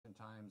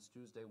sermons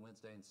Tuesday,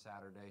 Wednesday, and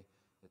Saturday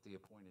at the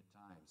appointed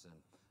times. And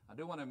I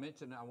do want to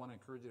mention, I want to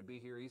encourage you to be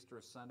here Easter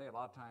Sunday. A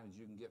lot of times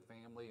you can get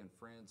family and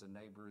friends and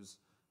neighbors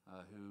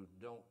who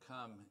don't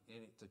come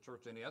to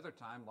church any other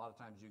time. A lot of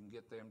times you can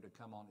get them to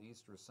come on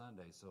Easter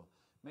Sunday. So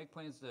make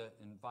plans to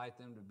invite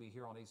them to be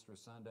here on Easter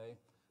Sunday.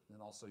 And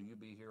then also you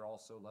be here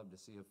also. Love to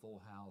see a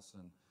full house.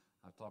 And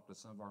I've talked to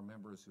some of our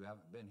members who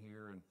haven't been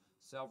here in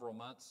several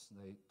months.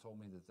 They told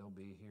me that they'll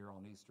be here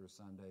on Easter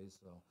Sunday.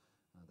 So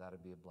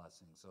that'd be a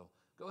blessing. So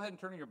go ahead and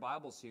turn your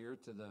Bibles here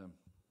to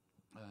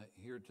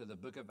the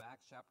book of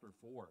Acts, chapter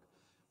 4.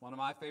 One of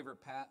my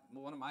favorite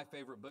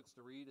books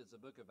to read is the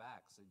book of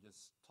Acts. It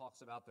just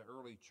talks about the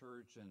early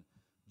church and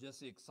just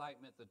the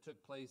excitement that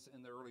took place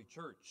in the early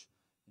church.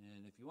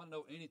 And if you want to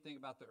know anything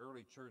about the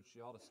early church,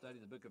 you ought to study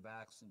the book of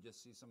Acts and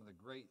just see some of the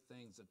great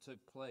things that took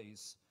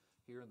place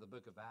here in the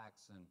book of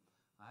Acts. And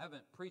I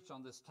haven't preached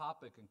on this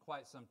topic in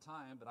quite some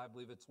time, but I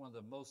believe it's one of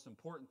the most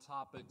important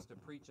topics to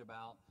preach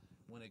about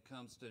when it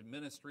comes to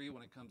ministry,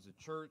 when it comes to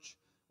church,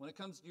 when it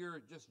comes to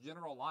your just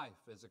general life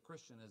as a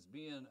Christian, as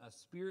being a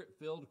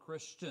Spirit-filled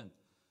Christian.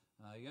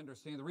 You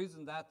understand the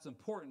reason that's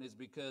important is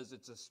because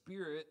it's a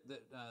spirit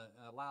that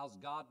allows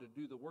God to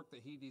do the work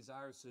that He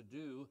desires to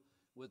do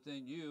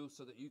within you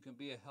so that you can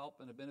be a help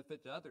and a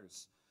benefit to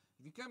others.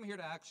 If you come here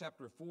to Acts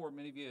chapter 4,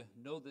 many of you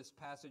know this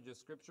passage of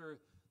Scripture.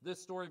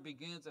 This story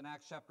begins in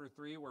Acts chapter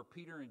 3 where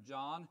Peter and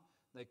John,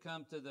 they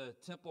come to the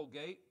temple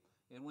gate.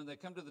 And when they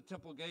come to the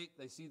temple gate,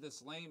 they see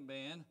this lame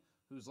man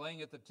who's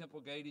laying at the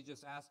temple gate. He's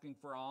just asking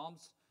for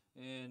alms.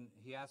 And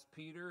he asks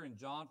Peter and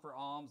John for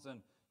alms.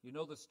 And you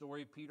know the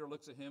story. Peter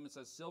looks at him and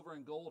says, "Silver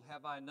and gold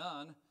have I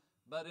none,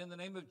 but in the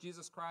name of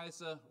Jesus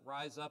Christ,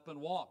 rise up and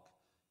walk."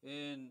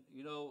 And,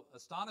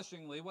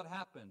 astonishingly, what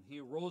happened? He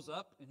rose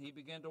up and he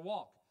began to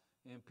walk.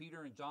 And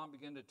Peter and John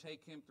began to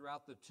take him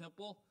throughout the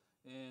temple.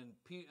 And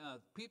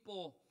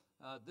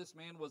this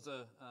man was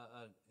a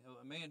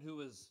man who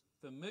was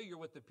familiar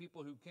with the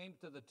people who came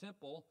to the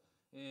temple,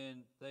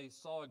 and they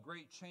saw a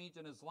great change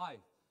in his life.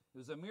 It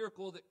was a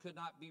miracle that could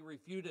not be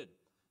refuted.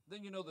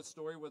 Then you know the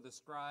story where the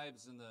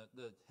scribes and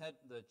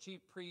the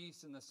chief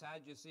priests and the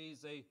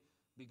Sadducees, they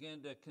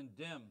began to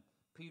condemn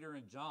Peter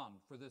and John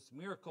for this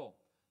miracle.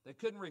 They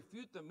couldn't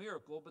refute the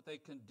miracle, but they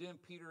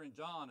condemned Peter and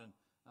John, and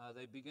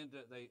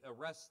they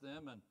arrest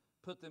them and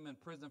put them in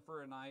prison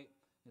for a night.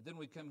 And then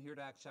we come here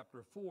to Acts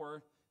chapter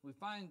 4. We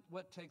find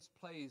what takes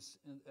place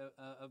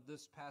of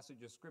this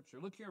passage of Scripture.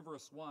 Look here in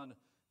verse 1, and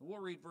we'll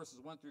read verses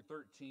 1 through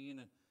 13.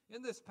 And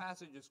in this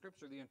passage of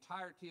Scripture, the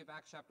entirety of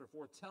Acts chapter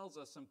 4 tells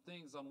us some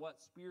things on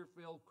what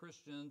Spirit-filled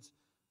Christians,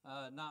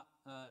 not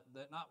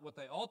what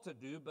they ought to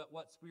do, but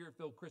what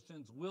Spirit-filled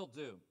Christians will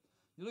do.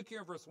 You look here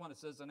in verse 1, it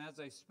says, "And as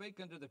they spake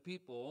unto the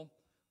people,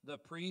 the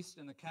priest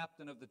and the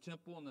captain of the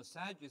temple and the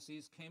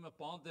Sadducees came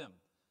upon them."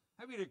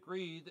 Have you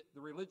agreed that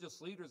the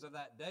religious leaders of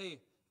that day,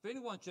 if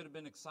anyone should have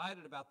been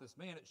excited about this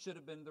man, it should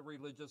have been the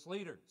religious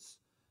leaders.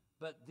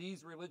 But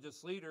these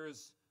religious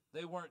leaders,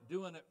 they weren't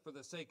doing it for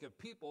the sake of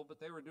people, but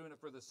they were doing it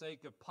for the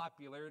sake of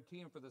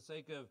popularity and for the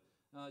sake of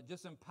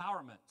just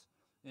empowerment.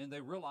 And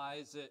they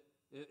realized that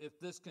if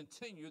this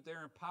continued,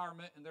 their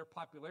empowerment and their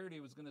popularity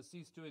was going to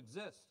cease to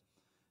exist.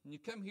 And you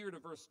come here to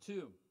verse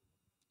 2.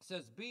 It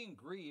says, "Being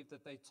grieved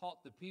that they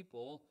taught the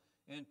people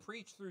and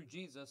preached through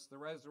Jesus the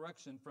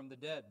resurrection from the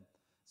dead."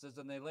 It says,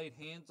 "And they laid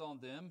hands on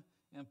them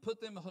and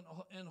put them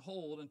in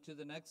hold until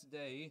the next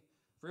day,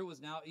 for it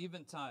was now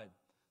eventide."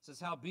 It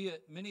says,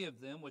 "Howbeit many of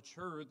them which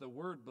heard the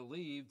word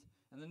believed,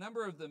 and the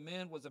number of the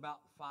men was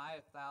about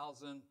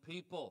 5,000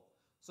 people."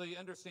 So you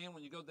understand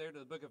when you go there to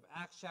the book of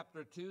Acts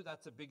chapter 2,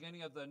 that's the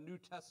beginning of the New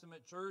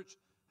Testament church.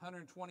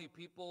 120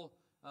 people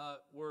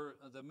were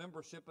the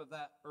membership of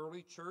that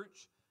early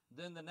church.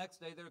 Then the next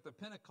day there at the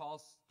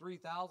Pentecost,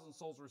 3,000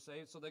 souls were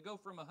saved. So they go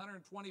from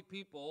 120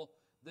 people,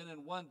 then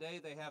in one day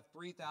they have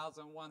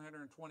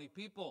 3,120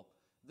 people.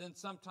 Then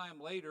sometime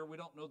later, we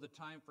don't know the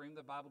time frame,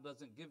 the Bible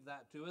doesn't give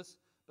that to us,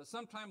 but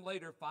sometime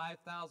later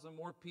 5,000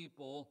 more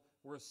people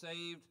were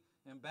saved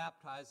and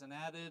baptized and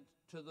added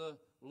to the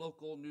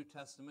local New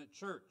Testament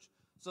church.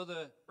 So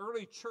the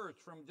early church,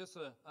 from just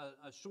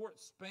a short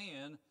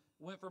span,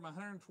 went from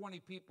 120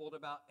 people to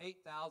about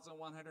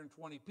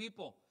 8,120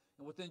 people.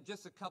 And within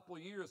just a couple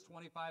of years,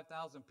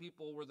 25,000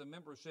 people were the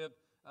membership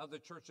of the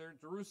church there in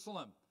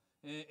Jerusalem.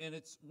 And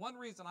it's one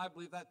reason I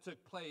believe that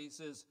took place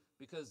is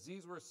because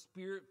these were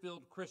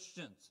Spirit-filled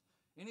Christians.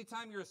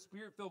 Anytime you're a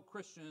Spirit-filled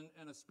Christian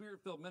and a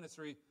Spirit-filled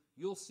ministry,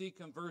 you'll see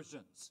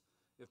conversions.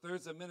 If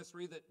there's a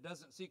ministry that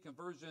doesn't see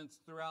conversions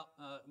throughout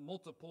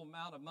multiple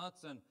amount of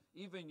months and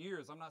even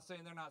years, I'm not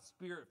saying they're not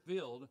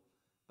Spirit-filled,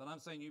 but I'm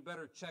saying you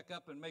better check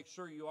up and make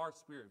sure you are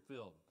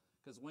Spirit-filled.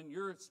 Because when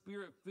you're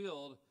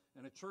Spirit-filled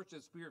and a church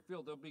is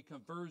Spirit-filled, there'll be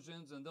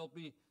conversions and there'll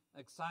be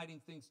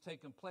exciting things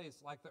taking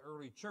place like the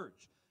early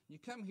church. You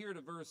come here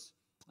to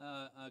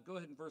go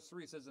ahead in verse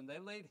 3. It says, "And they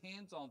laid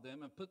hands on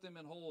them and put them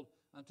in hold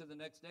unto the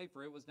next day,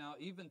 for it was now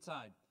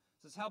eventide."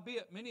 It says,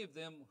 "Howbeit many of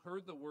them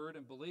heard the word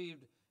and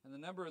believed, and the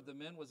number of the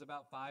men was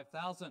about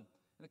 5,000.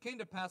 And it came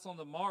to pass on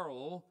the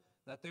morrow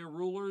that their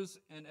rulers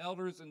and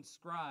elders and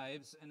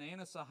scribes, and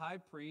Annas the high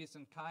priest,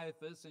 and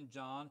Caiaphas, and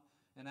John,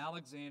 and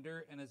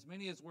Alexander, and as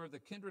many as were of the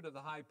kindred of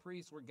the high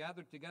priest were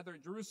gathered together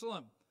at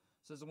Jerusalem.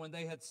 It says, when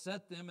they had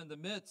set them in the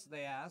midst,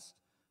 they asked,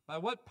 by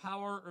what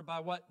power or by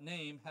what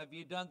name have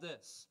ye done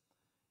this?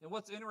 And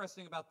what's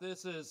interesting about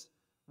this is,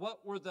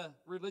 what were the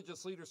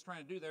religious leaders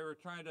trying to do? They were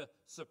trying to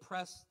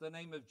suppress the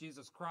name of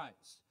Jesus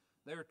Christ.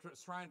 They were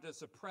trying to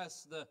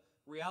suppress the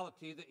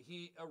reality that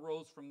he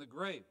arose from the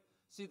grave.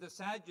 See, the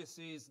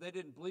Sadducees, they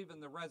didn't believe in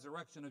the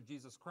resurrection of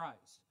Jesus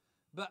Christ.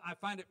 But I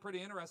find it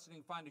pretty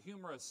interesting, find it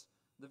humorous.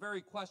 The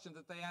very question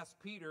that they asked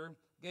Peter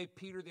gave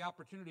Peter the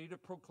opportunity to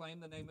proclaim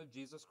the name of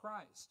Jesus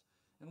Christ.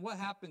 And what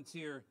happens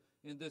here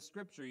in this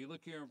scripture? You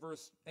look here in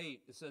verse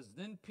 8. It says,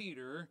 then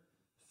Peter,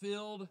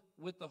 filled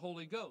with the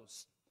Holy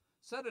Ghost,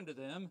 said unto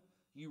them,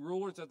 ye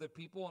rulers of the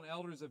people and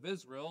elders of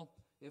Israel,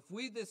 if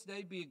we this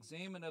day be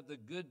examined of the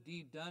good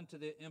deed done to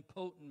the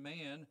impotent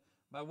man,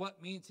 by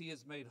what means he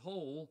is made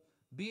whole,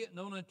 be it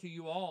known unto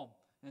you all,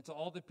 and to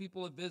all the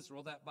people of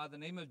Israel, that by the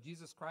name of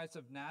Jesus Christ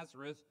of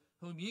Nazareth,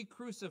 whom ye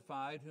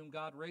crucified, whom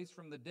God raised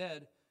from the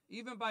dead,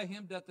 even by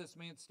him doth this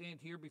man stand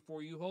here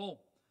before you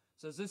whole.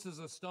 It says, this is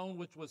a stone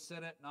which was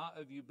set at naught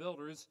of you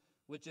builders,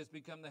 which has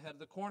become the head of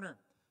the corner.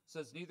 It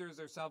says, neither is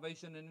there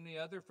salvation in any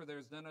other, for there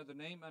is none other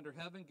name under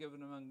heaven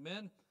given among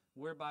men,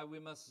 whereby we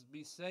must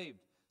be saved.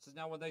 It says,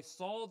 now when they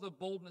saw the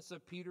boldness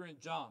of Peter and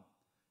John,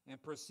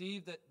 and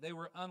perceived that they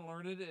were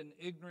unlearned and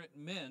ignorant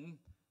men,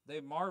 they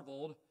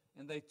marveled,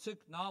 and they took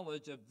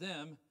knowledge of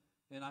them.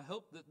 And I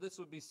hope that this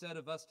would be said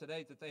of us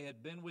today, that they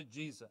had been with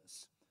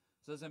Jesus.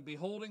 It says, and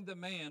beholding the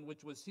man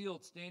which was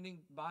healed standing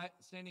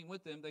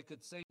with them, they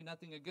could say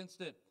nothing against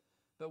it.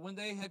 But when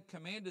they had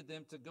commanded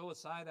them to go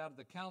aside out of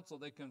the council,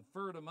 they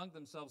conferred among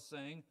themselves,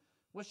 saying,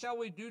 what shall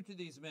we do to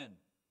these men?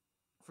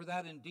 For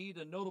that indeed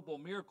a notable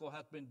miracle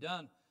hath been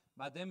done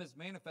by them, is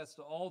manifest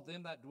to all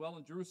them that dwell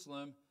in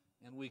Jerusalem,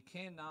 and we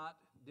cannot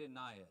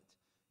deny it.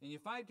 And you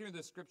find here in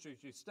the scriptures,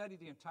 you study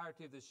the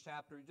entirety of this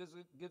chapter, it just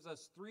gives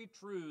us three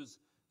truths,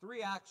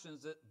 three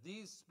actions that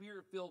these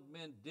spirit-filled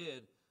men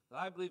did, that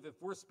I believe if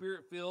we're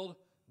spirit-filled,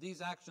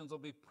 these actions will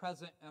be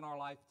present in our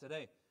life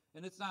today.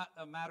 And it's not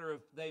a matter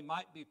of they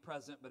might be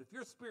present, but if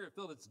you're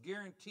spirit-filled, it's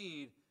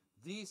guaranteed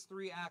these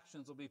three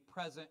actions will be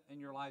present in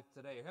your life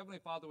today. Heavenly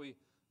Father, we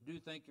do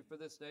thank you for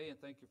this day, and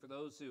thank you for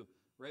those who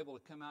were able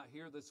to come out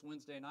here this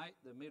Wednesday night,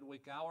 the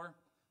midweek hour.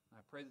 I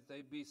pray that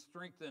they be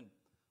strengthened.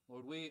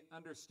 Lord, we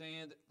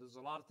understand that there's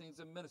a lot of things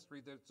in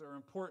ministry that are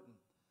important.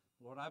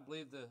 Lord, I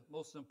believe the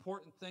most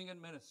important thing in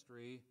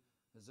ministry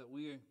is that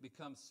we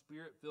become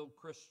spirit-filled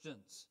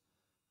Christians.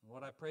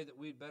 Lord, I pray that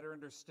we'd better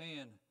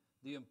understand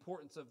the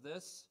importance of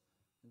this,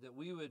 and that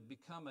we would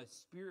become a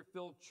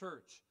spirit-filled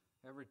church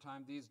every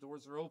time these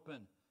doors are open.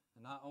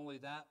 And not only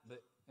that,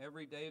 but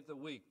every day of the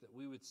week, that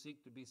we would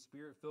seek to be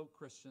spirit-filled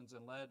Christians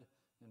and led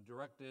and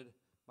directed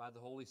by the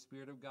Holy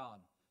Spirit of God,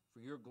 for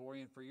your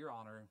glory and for your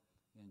honor.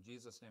 In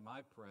Jesus' name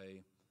I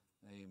pray,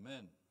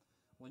 amen.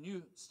 When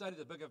you study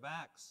the book of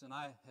Acts, and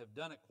I have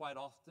done it quite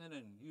often,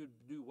 and you'd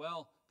do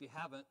well, if you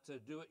haven't, to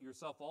do it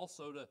yourself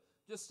also, to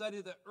just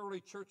study the early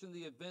church and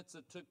the events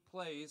that took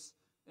place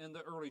in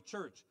the early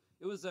church.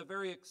 It was a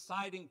very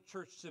exciting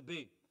church to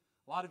be.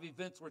 A lot of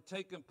events were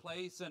taking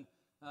place, and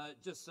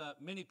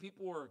many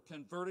people were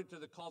converted to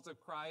the cause of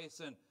Christ,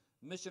 and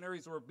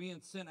missionaries were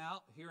being sent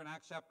out here in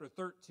Acts chapter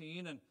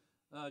 13, and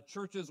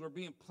churches were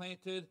being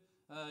planted,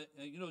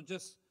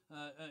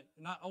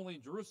 not only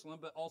in Jerusalem,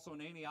 but also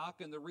in Antioch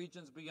and the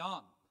regions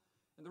beyond.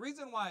 And the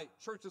reason why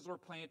churches were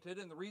planted,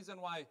 and the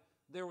reason why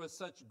there was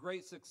such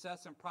great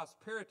success and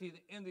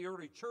prosperity in the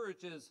early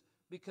church, is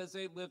because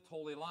they lived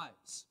holy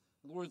lives.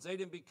 In other words, they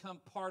didn't become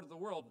part of the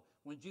world.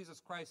 When Jesus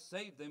Christ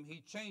saved them,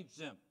 he changed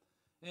them.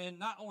 And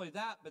not only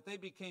that, but they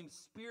became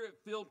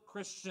spirit-filled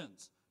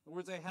Christians. In other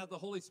words, they had the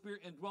Holy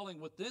Spirit indwelling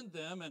within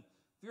them. And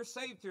if you're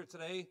saved here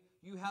today,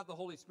 you have the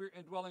Holy Spirit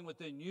indwelling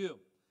within you.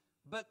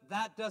 But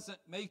that doesn't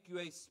make you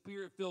a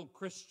spirit-filled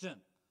Christian.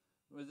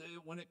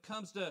 When it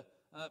comes to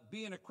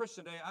being a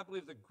Christian today, I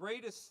believe the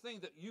greatest thing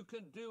that you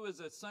can do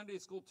as a Sunday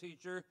school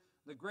teacher,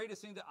 the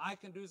greatest thing that I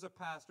can do as a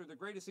pastor, the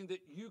greatest thing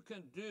that you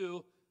can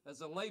do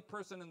as a lay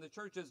person in the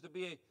church is to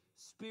be a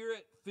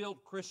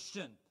spirit-filled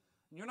Christian.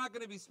 And you're not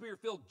going to be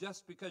spirit-filled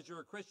just because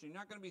you're a Christian. You're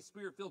not going to be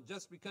spirit-filled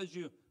just because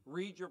you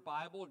read your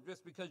Bible or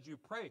just because you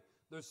pray.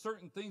 There's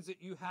certain things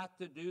that you have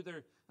to do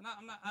there.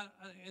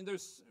 And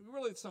there's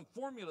really some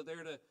formula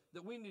there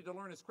that we need to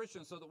learn as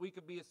Christians so that we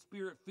can be a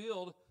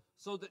spirit-filled,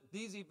 so that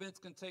these events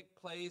can take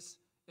place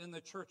in the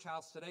church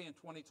house today in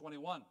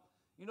 2021.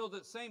 You know,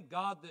 the same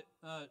God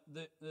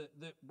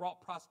that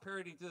brought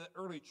prosperity to the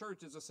early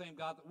church is the same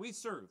God that we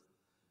serve.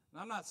 And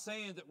I'm not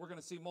saying that we're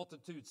going to see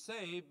multitudes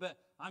saved, but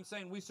I'm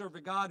saying we serve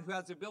a God who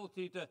has the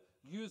ability to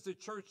use the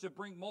church to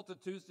bring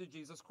multitudes to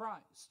Jesus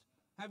Christ.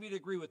 Have you to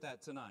agree with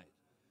that tonight?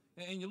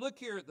 And you look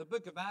here at the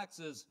book of Acts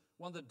is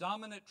one of the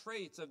dominant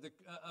traits of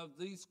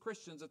these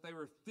Christians, that they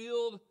were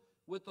filled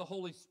with the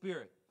Holy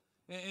Spirit.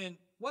 And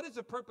what is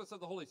the purpose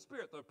of the Holy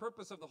Spirit? The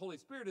purpose of the Holy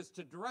Spirit is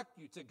to direct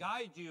you, to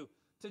guide you,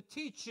 to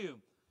teach you.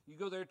 You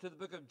go there to the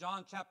book of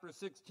John chapter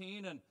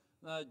 16, and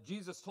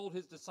Jesus told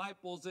his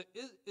disciples, it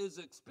is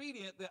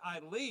expedient that I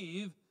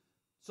leave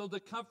so the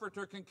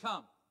Comforter can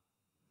come.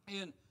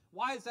 And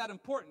why is that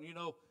important? You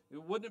know,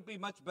 wouldn't it be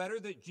much better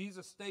that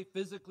Jesus stay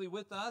physically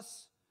with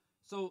us?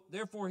 So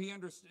therefore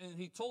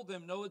he told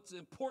them, no, it's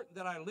important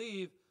that I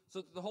leave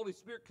so that the Holy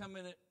Spirit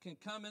can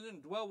come in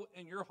and dwell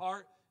in your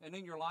heart and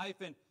in your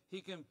life, and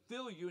he can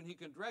fill you and he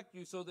can direct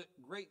you so that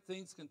great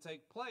things can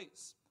take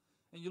place.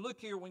 And you look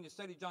here when you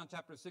study John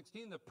chapter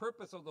 16, the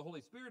purpose of the Holy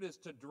Spirit is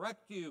to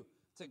direct you,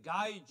 to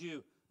guide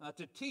you,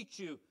 to teach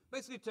you,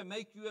 basically to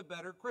make you a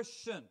better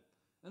Christian.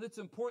 And it's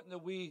important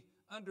that we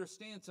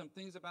understand some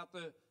things about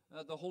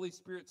the Holy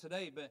Spirit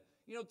today. But,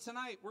 you know,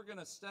 tonight we're going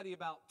to study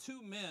about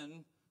two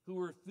men who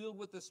were filled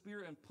with the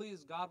Spirit and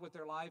pleased God with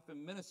their life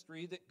and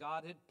ministry that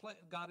God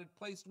had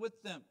placed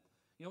with them.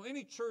 You know,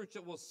 any church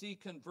that will see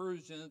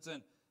conversions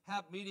and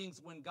have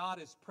meetings when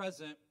God is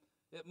present,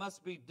 it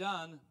must be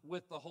done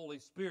with the Holy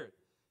Spirit.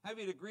 Have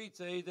you agreed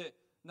today that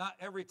not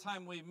every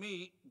time we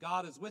meet,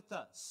 God is with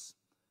us?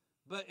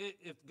 But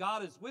if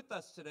God is with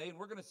us today and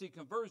we're going to see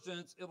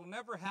conversions, it'll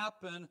never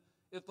happen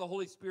if the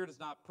Holy Spirit is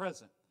not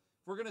present.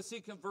 If we're going to see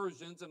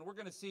conversions and we're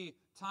going to see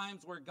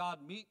times where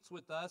God meets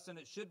with us, and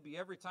it should be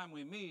every time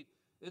we meet,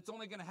 it's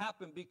only going to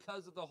happen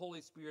because of the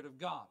Holy Spirit of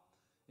God.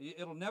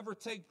 It'll never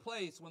take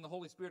place when the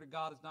Holy Spirit of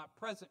God is not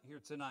present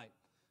here tonight.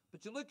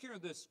 But you look here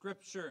in this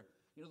scripture,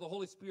 you know, the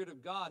Holy Spirit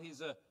of God,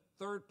 he's a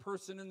third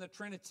person in the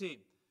Trinity.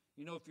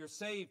 You know, if you're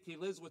saved, he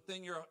lives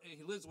within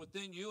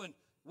you, and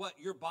what?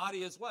 Your body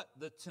is what?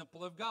 The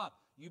temple of God.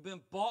 You've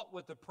been bought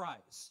with a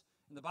price.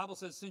 And the Bible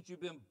says, since you've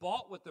been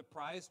bought with the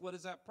price, what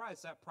is that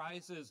price? That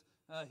price is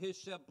his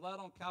shed blood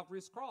on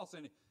Calvary's cross.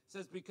 And it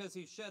says, because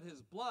he shed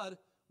his blood,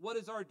 what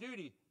is our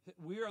duty?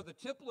 We are the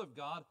temple of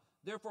God.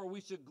 Therefore,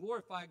 we should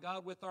glorify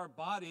God with our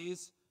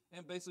bodies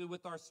and basically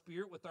with our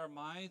spirit, with our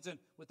minds, and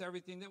with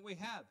everything that we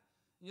have.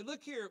 And you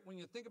look here, when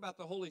you think about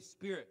the Holy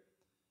Spirit,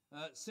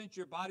 since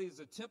your body is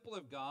a temple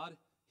of God,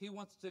 he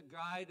wants to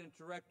guide and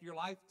direct your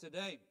life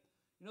today.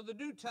 You know, the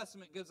New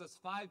Testament gives us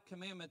 5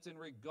 commandments in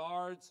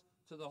regards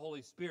to the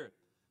Holy Spirit.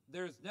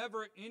 There's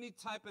never any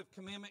type of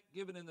commandment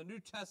given in the New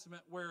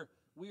Testament where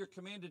we are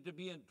commanded to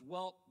be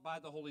indwelt by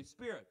the Holy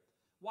Spirit.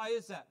 Why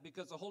is that?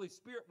 Because the Holy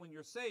Spirit, when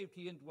you're saved,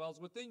 he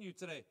indwells within you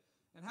today.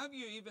 And have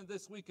you even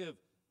this week have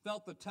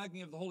felt the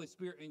tugging of the Holy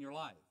Spirit in your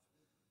life?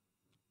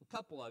 A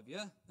couple of you.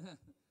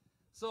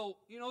 So,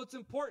 you know, it's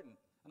important.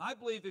 And I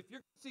believe if you're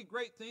going to see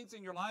great things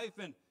in your life,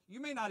 and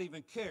you may not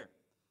even care,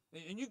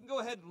 and you can go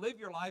ahead and live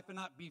your life and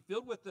not be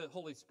filled with the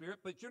Holy Spirit,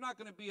 but you're not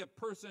going to be a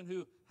person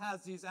who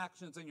has these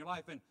actions in your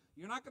life, and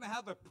you're not going to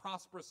have a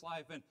prosperous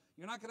life, and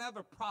you're not going to have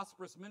a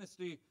prosperous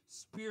ministry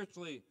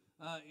spiritually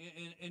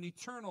and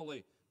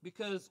eternally,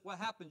 because what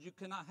happens, you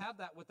cannot have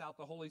that without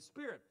the Holy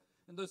Spirit.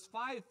 And those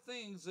 5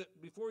 things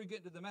that, before we get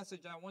into the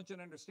message, I want you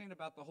to understand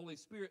about the Holy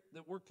Spirit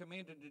that we're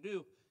commanded to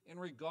do in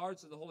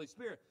regards to the Holy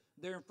Spirit.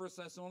 There in 1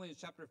 Thessalonians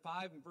chapter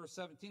 5 and verse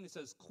 17, it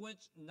says,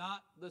 quench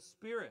not the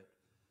Spirit.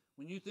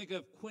 When you think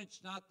of quench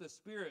not the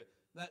Spirit,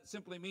 that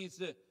simply means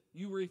that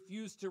you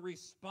refuse to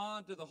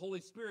respond to the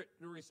Holy Spirit,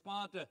 to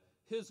respond to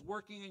his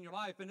working in your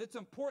life. And it's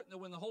important that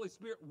when the Holy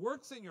Spirit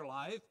works in your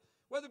life,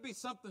 whether it be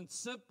something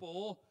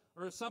simple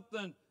or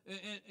something,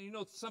 you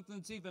know, something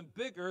that's even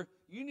bigger,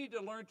 you need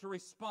to learn to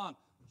respond.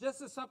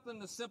 Just as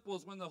something as simple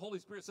as when the Holy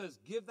Spirit says,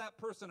 give that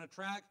person a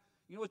tract,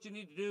 you know what you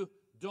need to do?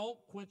 Don't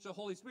quench the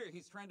Holy Spirit.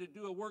 He's trying to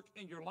do a work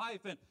in your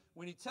life. And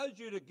when he tells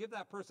you to give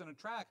that person a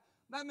tract,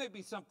 that may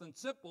be something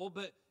simple,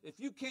 but if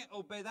you can't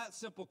obey that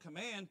simple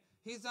command,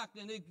 he's not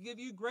going to give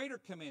you greater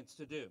commands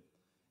to do.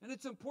 And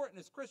it's important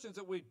as Christians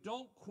that we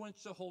don't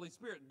quench the Holy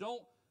Spirit.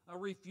 Don't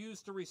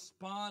refuse to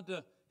respond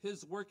to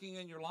his working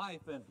in your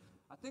life. And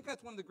I think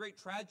that's one of the great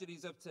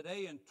tragedies of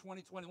today in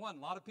 2021. A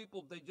lot of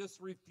people, they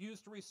just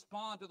refuse to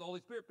respond to the Holy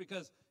Spirit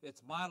because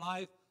it's my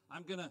life.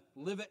 I'm going to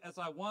live it as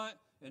I want,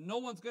 and no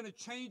one's going to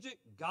change it.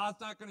 God's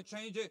not going to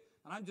change it,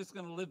 and I'm just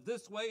going to live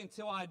this way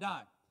until I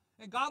die.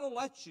 And God will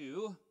let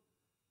you,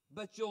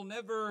 but you'll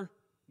never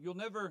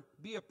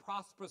be a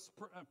prosperous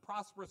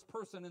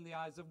person in the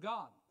eyes of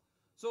God.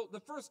 So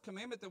the first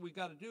commandment that we've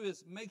got to do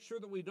is make sure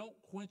that we don't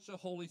quench the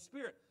Holy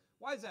Spirit.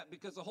 Why is that?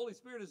 Because the Holy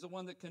Spirit is the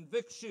one that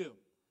convicts you.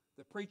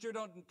 The preacher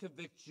don't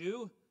convict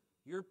you.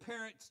 Your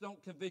parents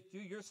don't convict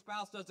you. Your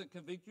spouse doesn't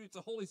convict you. It's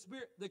the Holy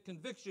Spirit that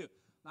convicts you.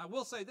 Now, I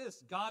will say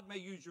this. God may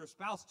use your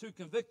spouse to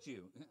convict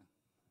you.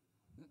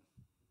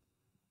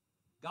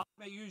 God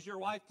may use your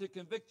wife to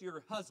convict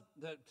your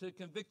husband, to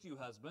convict you,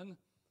 husband.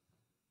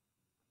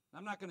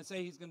 I'm not going to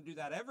say he's going to do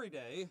that every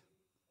day,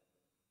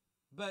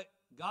 but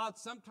God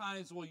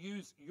sometimes will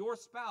use your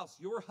spouse,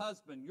 your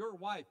husband, your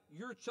wife,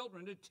 your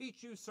children to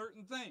teach you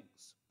certain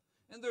things.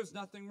 And there's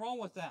nothing wrong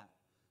with that.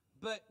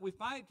 But we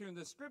find here in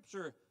the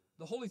scripture,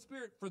 the Holy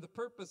Spirit, for the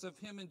purpose of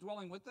him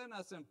indwelling within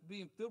us and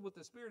being filled with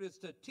the Spirit, is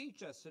to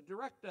teach us, to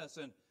direct us.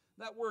 And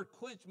that word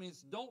quench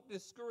means don't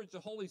discourage the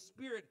Holy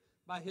Spirit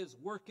by his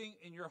working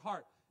in your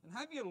heart. And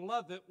how do you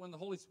love it when the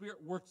Holy Spirit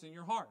works in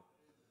your heart?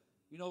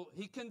 You know,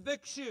 he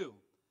convicts you.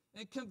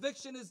 And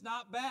conviction is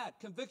not bad.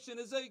 Conviction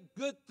is a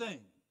good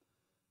thing.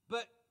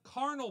 But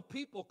carnal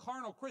people,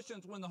 carnal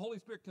Christians, when the Holy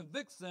Spirit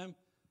convicts them,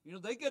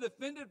 they get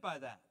offended by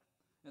that.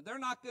 And they're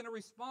not going to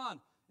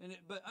respond.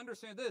 But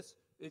understand this,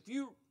 if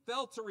you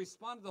fail to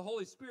respond to the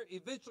Holy Spirit,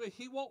 eventually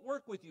He won't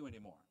work with you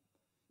anymore.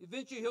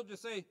 Eventually He'll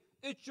just say,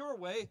 it's your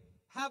way,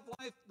 have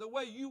life the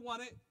way you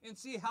want it, and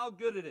see how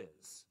good it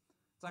is.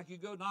 It's like you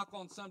go knock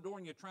on some door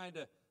and you're trying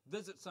to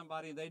visit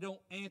somebody and they don't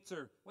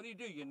answer. What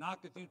do? You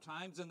knock a few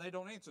times and they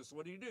don't answer. So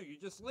what do? You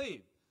just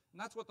leave. And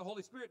that's what the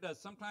Holy Spirit does.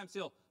 Sometimes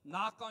He'll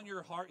knock on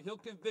your heart, He'll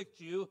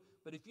convict you,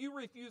 but if you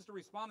refuse to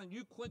respond and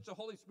you quench the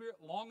Holy Spirit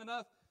long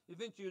enough,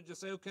 eventually you'll just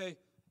say, okay,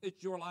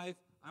 it's your life,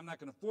 I'm not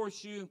going to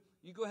force you,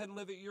 you go ahead and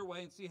live it your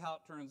way and see how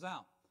it turns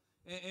out.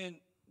 And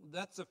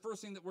that's the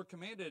first thing that we're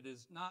commanded,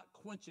 is not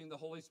quenching the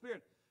Holy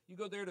Spirit. You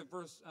go there to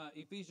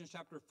Ephesians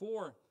chapter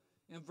 4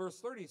 and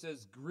verse 30, it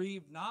says,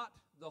 grieve not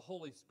the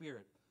Holy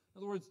Spirit. In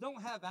other words,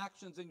 don't have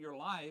actions in your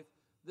life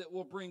that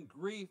will bring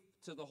grief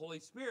to the Holy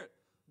Spirit.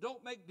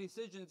 Don't make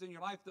decisions in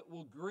your life that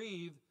will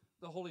grieve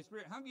the Holy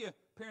Spirit. How many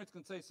parents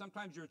can say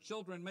sometimes your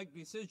children make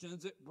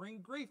decisions that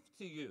bring grief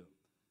to you?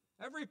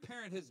 Every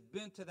parent has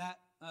been to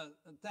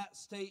that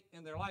state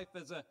in their life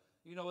as a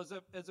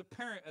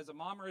parent, as a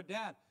mom or a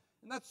dad.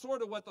 And that's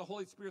sort of what the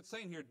Holy Spirit's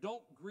saying here.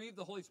 Don't grieve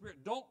the Holy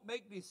Spirit. Don't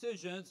make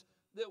decisions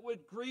that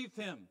would grieve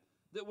Him,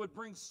 that would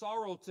bring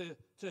sorrow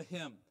to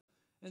Him.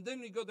 And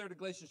then you go there to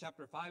Galatians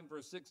chapter 5,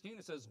 verse 16.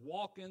 It says,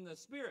 walk in the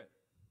Spirit.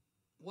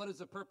 What is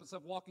the purpose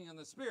of walking in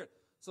the Spirit?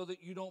 So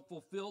that you don't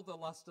fulfill the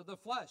lust of the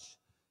flesh.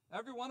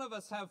 Every one of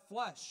us have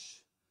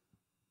flesh.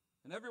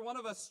 And every one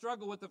of us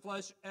struggle with the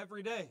flesh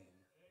every day.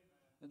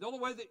 And the only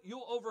way that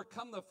you'll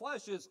overcome the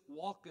flesh is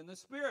walk in the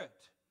Spirit.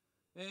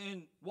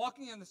 And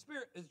walking in the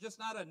Spirit is just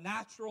not a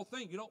natural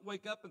thing. You don't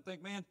wake up and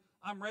think, man,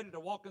 I'm ready to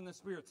walk in the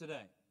Spirit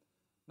today.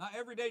 Not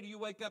every day do you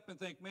wake up and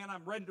think, man,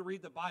 I'm ready to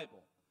read the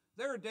Bible.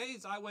 There are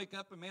days I wake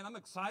up and, man, I'm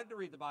excited to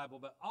read the Bible.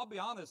 But I'll be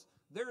honest,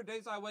 there are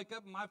days I wake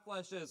up and my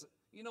flesh says,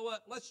 you know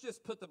what, let's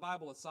just put the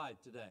Bible aside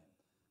today.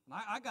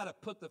 And I got to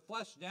put the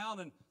flesh down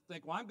and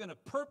think, well, I'm going to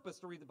purpose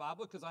to read the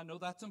Bible because I know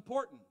that's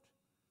important.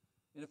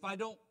 And if I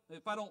don't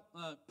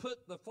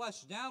put the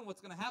flesh down,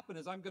 what's going to happen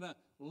is I'm going to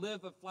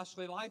live a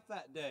fleshly life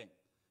that day.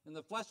 And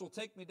the flesh will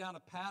take me down a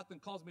path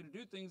and cause me to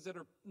do things that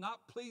are not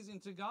pleasing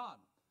to God.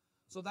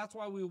 So that's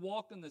why we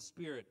walk in the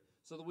Spirit,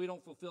 so that we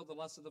don't fulfill the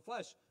lust of the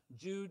flesh.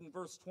 Jude in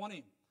verse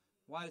 20.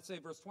 Why did I say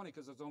verse 20?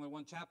 Because there's only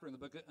one chapter in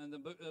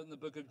the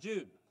book of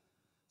Jude.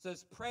 It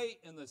says, pray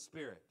in the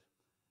Spirit.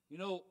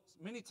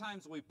 Many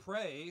times we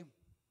pray,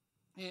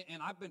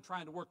 and I've been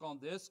trying to work on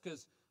this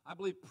because I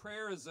believe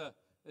prayer is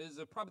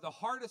probably the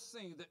hardest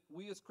thing that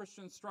we as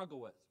Christians struggle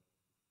with.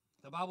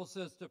 The Bible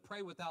says to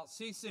pray without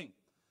ceasing.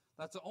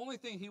 That's the only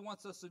thing He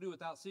wants us to do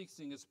without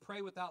ceasing, is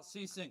pray without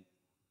ceasing.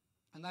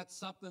 And that's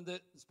something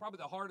that is probably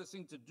the hardest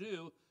thing to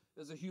do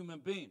as a human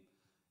being.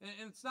 And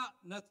it's not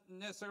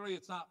necessarily,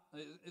 it's not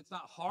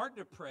hard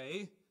to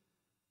pray,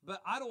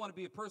 but I don't want to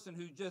be a person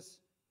who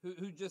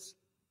just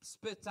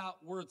spits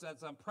out words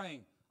as I'm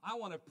praying. I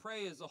want to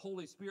pray as the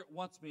Holy Spirit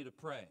wants me to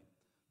pray.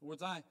 In other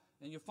words,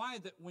 and you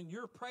find that when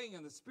you're praying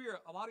in the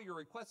Spirit, a lot of your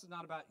requests is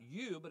not about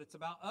you, but it's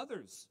about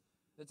others.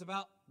 It's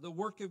about the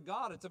work of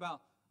God. It's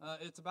about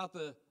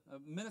the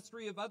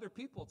ministry of other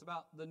people. It's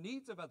about the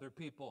needs of other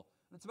people.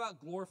 And it's about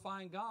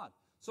glorifying God.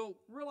 So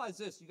realize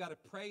this, you got to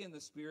pray in the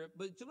Spirit.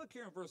 But you look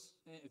here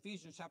in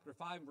Ephesians chapter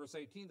 5 and verse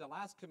 18, the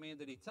last command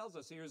that he tells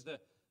us here is to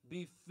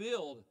be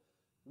filled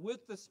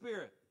with the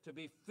Spirit. To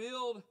be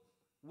filled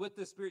with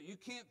the Spirit. You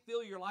can't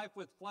fill your life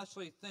with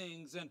fleshly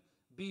things and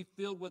be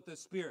filled with the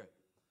Spirit.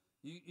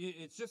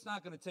 It's just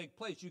not going to take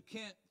place. You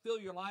can't fill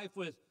your life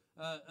with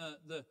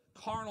the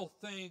carnal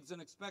things and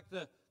expect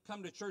to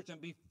come to church and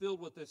be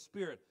filled with the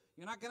Spirit.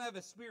 You're not going to have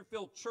a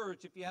Spirit-filled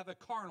church if you have a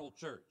carnal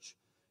church.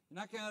 You're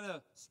not going to have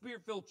a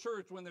Spirit-filled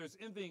church when there's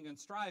envying and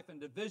strife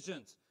and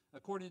divisions.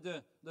 According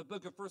to the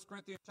book of 1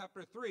 Corinthians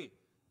chapter 3,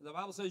 the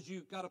Bible says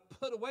you've got to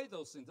put away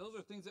those things. Those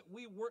are things that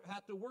we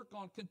have to work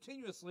on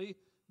continuously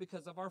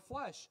because of our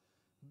flesh.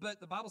 But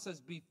the Bible says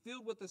be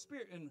filled with the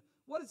Spirit. And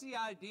what is the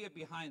idea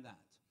behind that?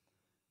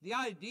 The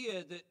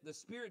idea that the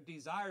Spirit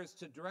desires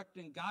to direct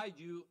and guide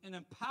you and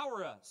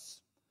empower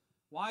us.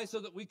 Why? So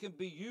that we can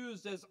be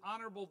used as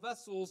honorable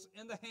vessels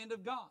in the hand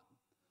of God.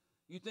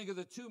 You think of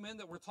the two men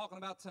that we're talking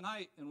about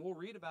tonight, and we'll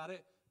read about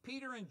it.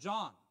 Peter and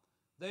John,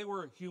 they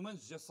were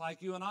humans just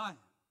like you and I.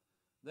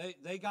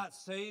 They got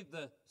saved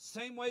the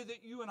same way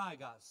that you and I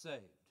got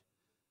saved.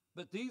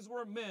 But these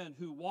were men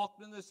who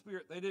walked in the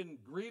Spirit. They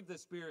didn't grieve the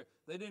Spirit.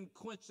 They didn't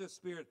quench the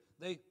Spirit.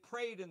 They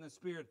prayed in the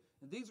Spirit.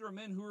 And these were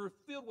men who were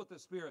filled with the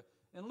Spirit.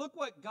 And look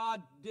what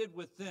God did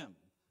with them.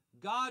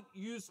 God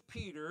used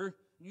Peter.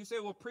 And you say,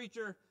 well,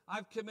 preacher,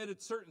 I've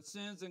committed certain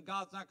sins and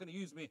God's not going to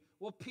use me.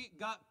 Well,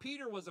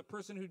 Peter was a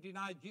person who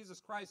denied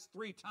Jesus Christ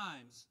 3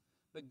 times,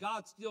 but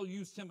God still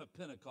used him at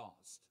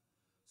Pentecost.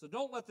 So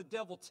don't let the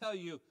devil tell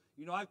you,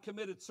 I've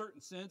committed certain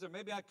sins, or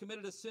maybe I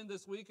committed a sin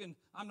this week and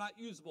I'm not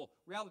usable.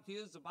 Reality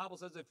is, the Bible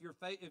says if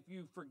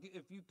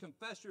you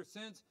confess your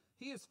sins,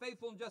 He is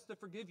faithful and just to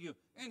forgive you,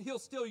 and He'll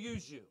still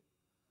use you.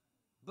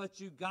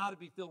 But you got to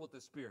be filled with the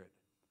Spirit.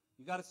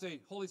 You got to say,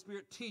 Holy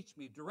Spirit, teach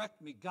me,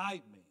 direct me,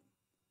 guide me.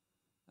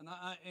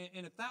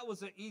 And if that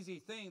was an easy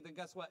thing, then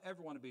guess what?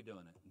 Everyone would be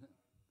doing it.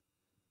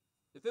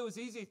 If it was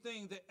an easy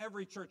thing, that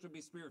every church would be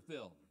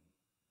Spirit-filled.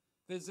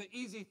 If it's an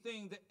easy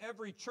thing, that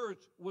every church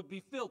would be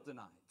filled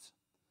tonight.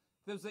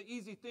 If it was an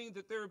easy thing,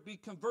 that there would be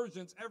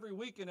conversions every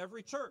week in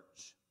every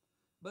church.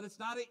 But it's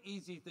not an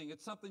easy thing.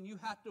 It's something you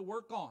have to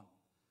work on.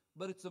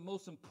 But it's the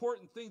most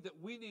important thing that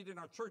we need in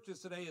our churches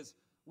today is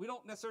we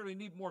don't necessarily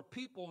need more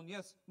people. And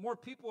yes, more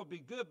people would be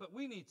good, but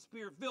we need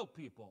Spirit-filled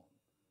people.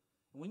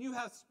 And when you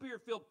have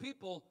Spirit-filled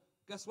people,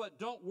 guess what?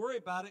 Don't worry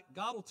about it.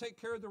 God will take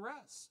care of the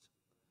rest.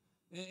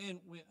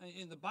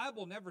 And the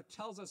Bible never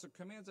tells us or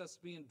commands us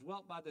to be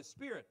indwelt by the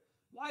Spirit.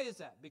 Why is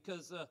that?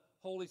 Because the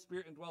Holy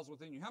Spirit indwells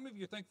within you. How many of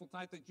you are thankful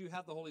tonight that you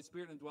have the Holy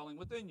Spirit indwelling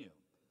within you?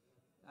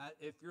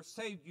 If you're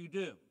saved, you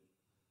do.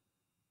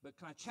 But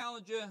can I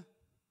challenge you?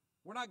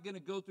 We're not going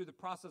to go through the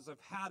process of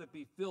how to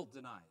be filled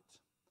tonight.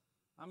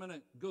 I'm going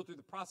to go through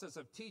the process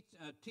of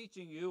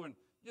teaching you and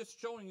just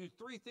showing you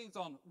 3 things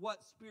on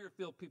what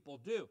Spirit-filled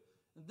people do.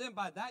 And then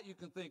by that you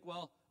can think,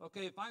 well,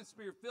 okay, if I'm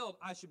Spirit-filled,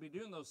 I should be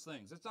doing those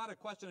things. It's not a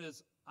question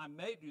as I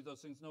may do those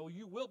things. No,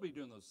 you will be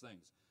doing those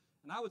things.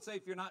 And I would say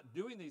if you're not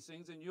doing these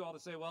things, then you ought to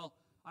say, well,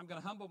 I'm going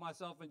to humble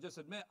myself and just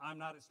admit I'm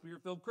not a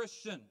Spirit-filled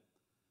Christian.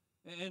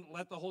 And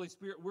let the Holy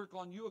Spirit work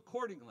on you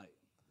accordingly.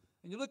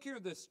 And you look here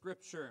at this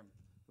scripture.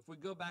 If we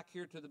go back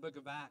here to the book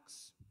of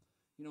Acts,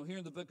 here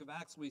in the book of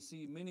Acts, we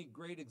see many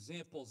great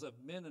examples of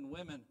men and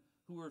women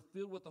who were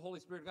filled with the Holy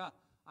Spirit of God.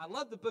 I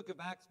love the book of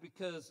Acts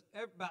because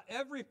about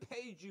every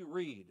page you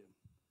read,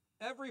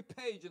 every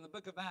page in the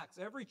book of Acts,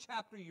 every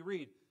chapter you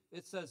read,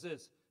 it says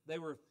this: they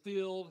were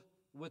filled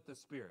with the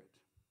Spirit.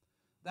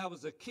 That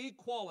was a key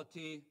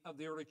quality of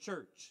the early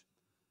church.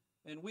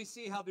 And we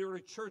see how the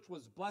early church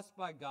was blessed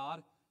by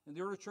God, and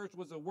the early church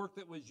was a work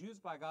that was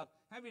used by God.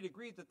 Have you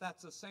agreed that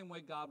that's the same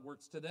way God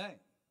works today?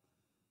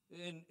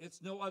 And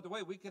it's no other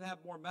way. We can have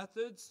more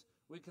methods,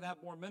 we can have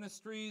more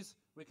ministries,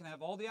 we can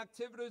have all the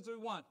activities we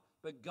want,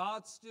 but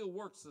God still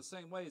works the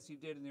same way as he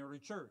did in the early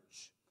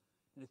church.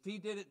 And if he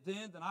did it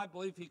then I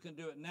believe he can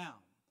do it now.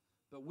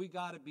 But we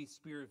got to be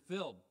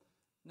Spirit-filled.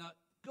 Now,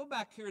 go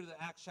back here to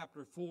the Acts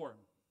chapter 4.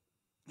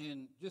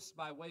 And just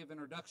by way of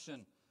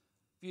introduction,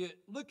 if you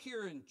look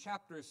here in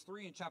chapters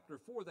 3 and chapter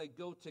 4, they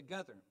go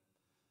together.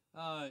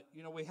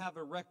 We have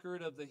a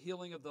record of the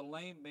healing of the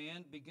lame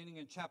man beginning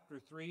in chapter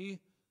 3,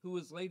 who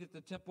was laid at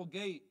the temple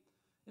gate.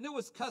 And it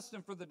was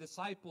custom for the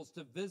disciples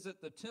to visit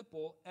the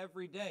temple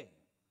every day.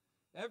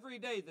 Every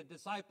day the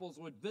disciples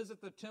would visit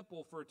the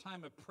temple for a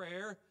time of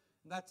prayer,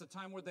 and that's a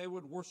time where they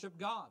would worship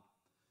God.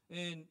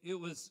 And it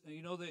was,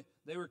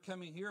 they were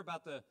coming here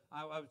about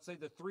I would say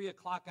the 3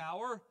 o'clock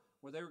hour,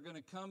 where they were going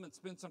to come and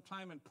spend some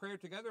time in prayer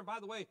together. And by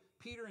the way,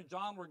 Peter and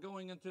John were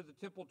going into the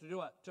temple to do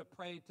what? To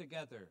pray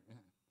together.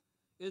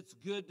 It's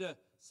good to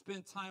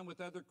spend time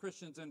with other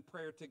Christians in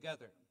prayer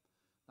together.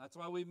 That's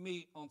why we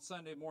meet on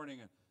Sunday morning,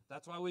 and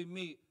that's why we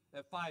meet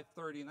at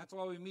 5:30, and that's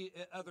why we meet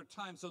at other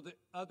times, so that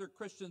other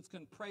Christians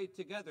can pray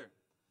together.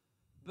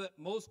 But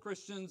most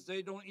Christians,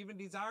 they don't even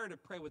desire to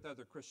pray with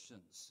other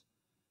Christians.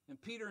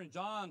 And Peter and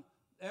John,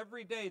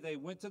 every day they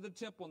went to the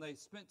temple and they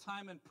spent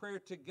time in prayer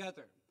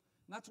together.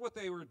 And that's what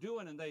they were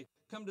doing, and they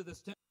come to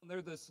this temple, and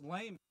there's this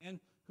lame man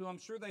who I'm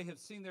sure they have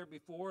seen there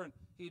before, and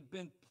he'd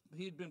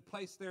been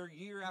placed there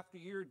year after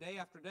year, day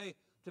after day,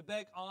 to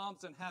beg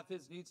alms and have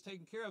his needs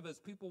taken care of. As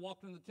people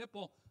walked in the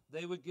temple,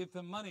 they would give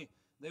him money.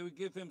 They would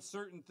give him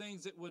certain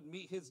things that would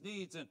meet his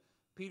needs. And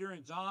Peter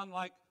and John,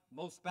 like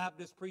most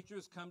Baptist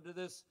preachers, come to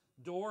this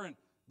door, and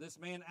this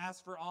man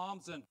asks for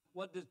alms. And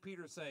what does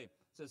Peter say?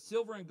 He says,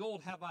 "Silver and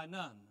gold have I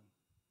none,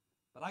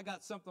 but I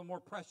got something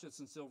more precious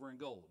than silver and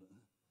gold."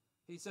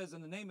 He says,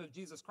 "In the name of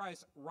Jesus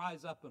Christ,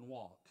 rise up and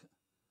walk."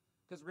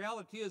 Because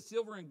reality is,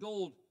 silver and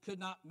gold could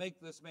not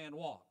make this man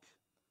walk.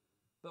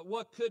 But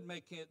what could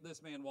make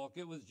this man walk?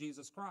 It was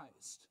Jesus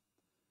Christ.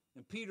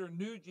 And Peter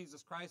knew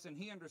Jesus Christ, and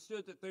he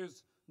understood that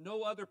there's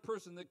no other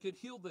person that could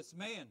heal this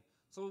man.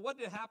 So what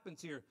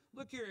happens here?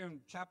 Look here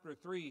in chapter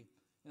 3,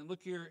 and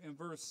look here in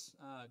verse,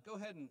 go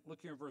ahead and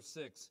look here in verse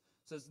 6.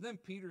 It says, "Then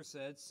Peter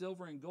said,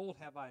 Silver and gold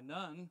have I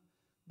none,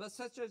 but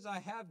such as I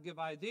have give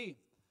I thee.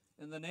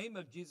 In the name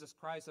of Jesus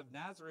Christ of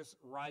Nazareth,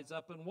 rise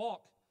up and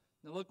walk."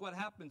 Now look what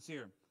happens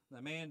here.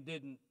 The man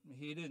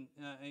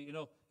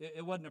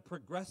it wasn't a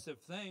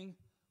progressive thing.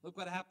 Look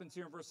what happens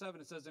here in verse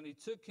 7. It says, "And he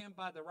took him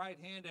by the right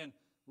hand and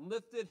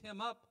lifted him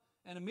up,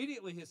 and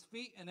immediately his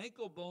feet and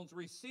ankle bones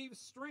received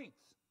strength."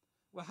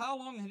 Well, how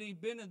long had he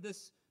been in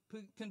this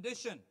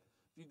condition?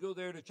 If you go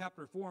there to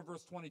chapter 4 and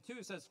verse 22,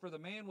 it says, "For the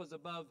man was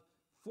above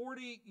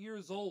 40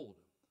 years old,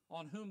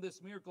 on whom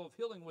this miracle of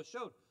healing was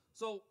showed."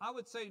 So I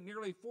would say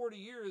nearly 40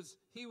 years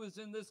he was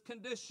in this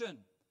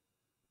condition.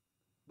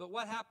 But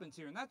what happens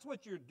here? And that's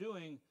what you're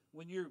doing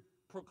when you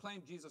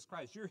proclaim Jesus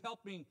Christ. You're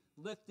helping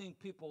lifting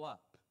people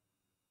up.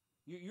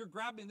 You're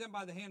grabbing them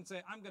by the hand and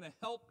saying, "I'm going to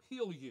help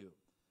heal you."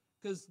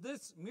 Because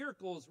this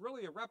miracle is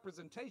really a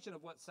representation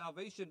of what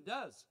salvation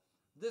does.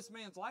 This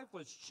man's life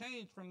was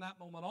changed from that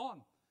moment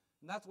on.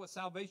 And that's what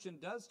salvation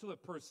does to a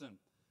person.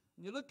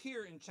 And you look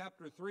here in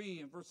chapter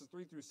 3, in verses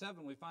 3 through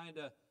 7, we find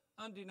a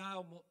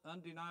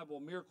undeniable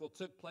miracle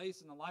took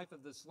place in the life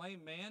of this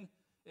lame man.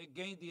 It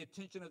gained the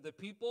attention of the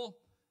people.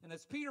 And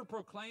as Peter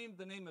proclaimed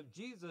the name of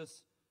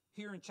Jesus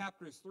here in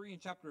chapters 3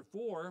 and chapter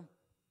 4,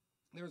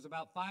 there was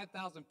about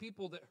 5,000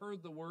 people that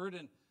heard the word,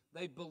 and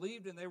they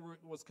believed, and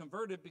was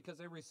converted because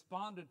they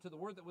responded to the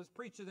word that was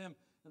preached to them,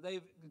 and they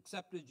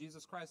accepted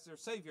Jesus Christ their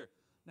Savior.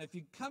 Now, if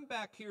you come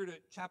back here to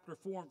chapter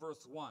 4 and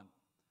verse 1,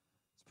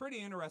 it's pretty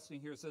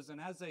interesting here. It says,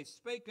 and as they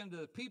spake unto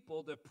the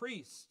people, the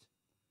priest,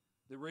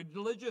 the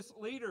religious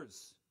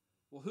leaders.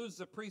 Well, who's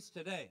the priest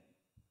today?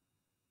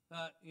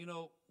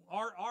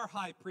 Our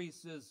high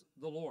priest is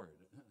the Lord.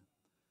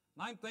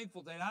 And I'm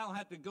thankful that I don't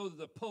have to go to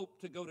the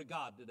Pope to go to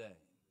God today.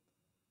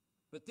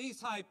 But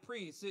these high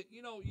priests,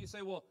 you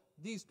say, well,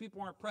 these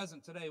people aren't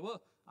present today.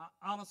 Well,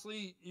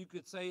 honestly, you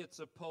could say it's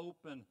a Pope,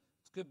 and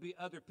it could be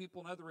other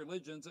people in other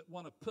religions that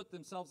want to put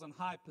themselves in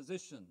high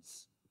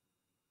positions.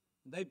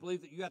 And they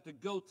believe that you have to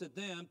go to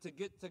them to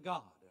get to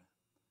God.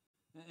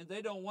 And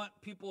they don't want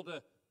people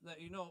to,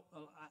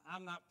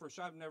 I'm not for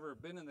sure, I've never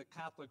been in the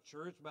Catholic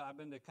Church, but I've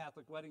been to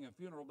Catholic wedding and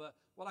funeral. But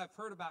what I've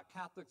heard about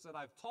Catholics that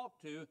I've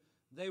talked to,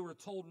 they were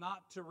told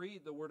not to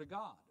read the Word of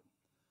God.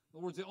 In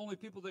other words, the only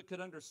people that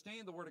could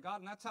understand the Word of God,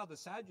 and that's how the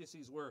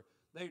Sadducees were.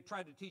 They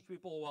tried to teach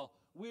people, well,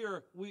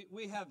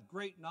 we have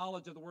great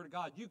knowledge of the Word of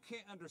God. You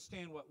can't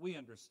understand what we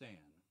understand.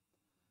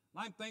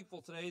 And I'm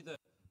thankful today that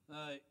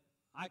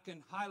I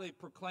can highly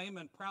proclaim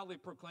and proudly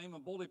proclaim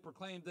and boldly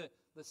proclaim that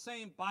the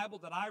same Bible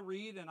that I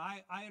read and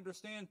I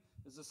understand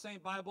is the same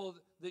Bible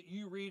that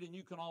you read, and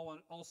you can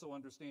also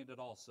understand it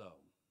also.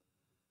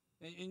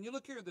 And you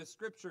look here at the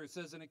scripture, it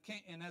says,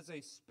 and as they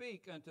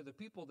spake unto the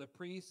people, the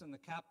priests and the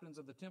captains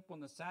of the temple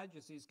and the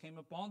Sadducees came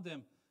upon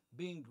them,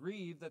 being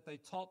grieved that they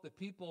taught the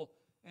people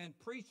and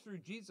preached through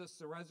Jesus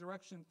the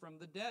resurrection from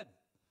the dead.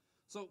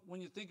 So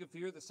when you think of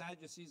here, the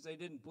Sadducees, they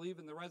didn't believe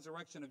in the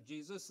resurrection of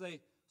Jesus. They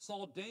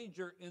saw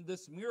danger in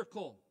this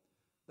miracle.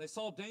 They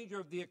saw danger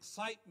of the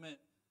excitement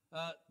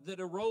that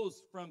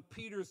arose from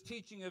Peter's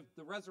teaching of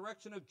the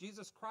resurrection of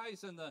Jesus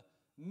Christ and the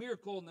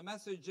miracle and the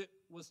message that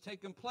was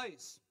taking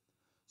place.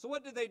 So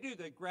what did they do?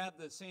 They grabbed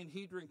the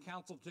Sanhedrin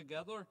council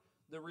together,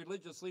 the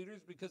religious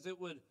leaders, because it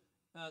would,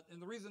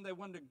 and the reason they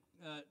wanted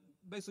to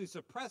basically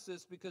suppress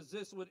this, because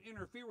this would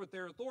interfere with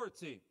their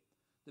authority.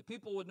 The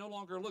people would no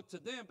longer look to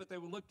them, but they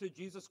would look to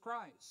Jesus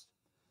Christ.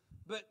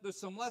 But there's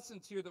some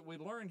lessons here that we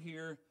learn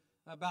here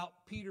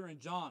about Peter and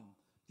John.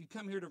 If you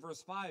come here to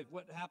verse 5,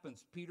 what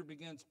happens? Peter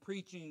begins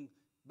preaching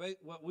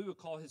what we would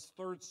call his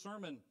third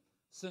sermon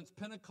since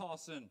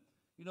Pentecost. And,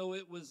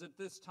 it was at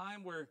this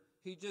time where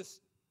he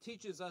just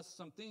teaches us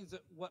some things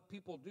that what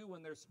people do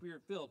when they're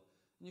spirit-filled.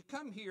 And you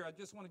come here, I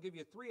just want to give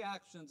you 3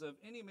 actions of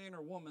any man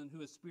or woman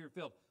who is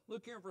spirit-filled.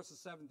 Look here in verses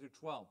 7 through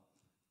 12,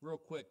 real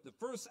quick. The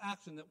first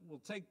action that will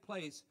take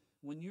place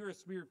when you're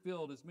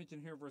spirit-filled is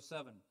mentioned here in verse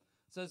 7.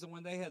 It says, and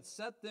when they had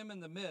set them in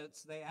the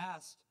midst, they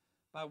asked,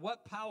 by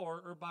what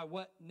power or by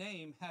what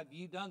name have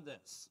ye done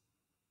this?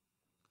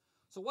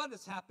 So what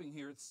is happening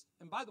here?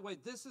 And by the way,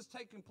 this is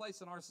taking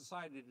place in our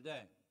society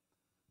today.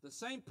 The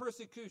same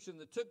persecution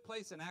that took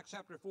place in Acts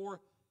chapter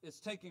 4 is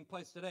taking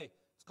place today.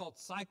 It's called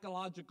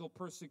psychological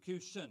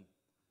persecution.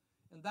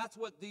 And that's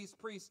what these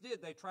priests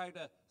did. They tried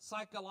to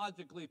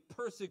psychologically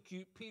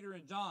persecute Peter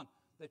and John.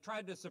 They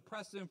tried to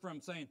suppress them from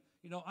saying,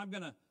 I'm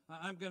gonna,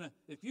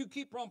 if you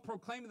keep on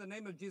proclaiming the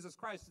name of Jesus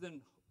Christ,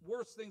 then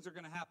worse things are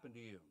going to happen to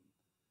you.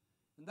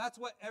 And that's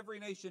what every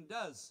nation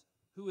does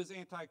who is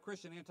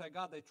anti-Christian,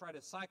 anti-God. They try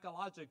to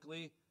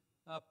psychologically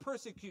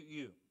persecute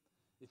you.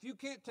 If you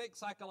can't take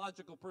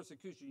psychological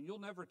persecution, you'll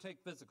never take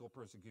physical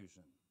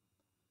persecution.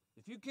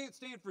 If you can't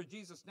stand for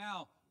Jesus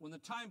now, when the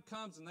time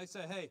comes and they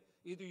say, hey,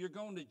 either you're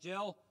going to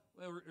jail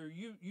or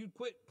you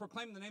quit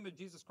proclaiming the name of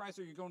Jesus Christ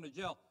or you're going to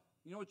jail,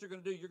 you know what you're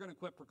going to do? You're going to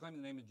quit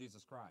proclaiming the name of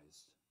Jesus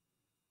Christ.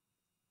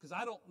 Because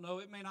I don't know,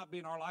 it may not be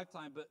in our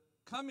lifetime, but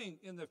coming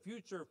in the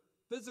future,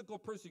 physical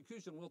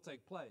persecution will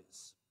take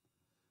place.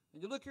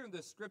 And you look here in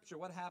this scripture,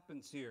 what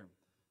happens here?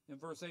 In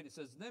verse 8 it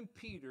says, then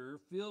Peter,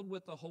 filled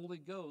with the Holy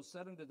Ghost,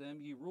 said unto them,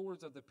 ye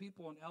rulers of the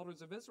people and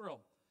elders of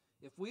Israel,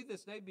 if we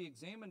this day be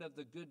examined of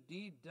the good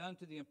deed done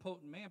to the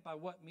impotent man, by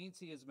what means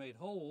he is made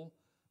whole,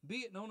 be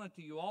it known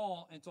unto you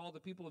all and to all the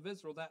people of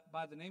Israel, that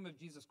by the name of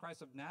Jesus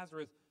Christ of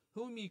Nazareth,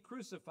 whom ye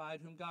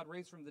crucified, whom God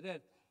raised from the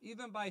dead,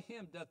 even by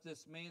him doth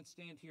this man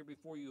stand here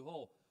before you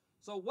whole.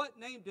 So what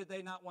name did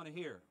they not want to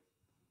hear?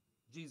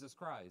 Jesus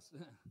Christ.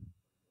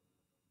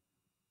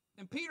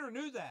 And Peter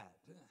knew that.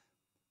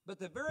 But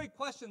the very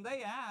question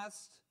they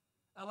asked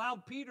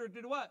allowed Peter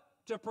to do what?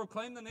 To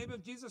proclaim the name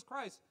of Jesus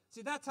Christ.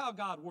 See, that's how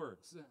God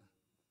works.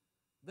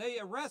 They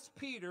arrest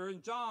Peter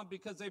and John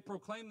because they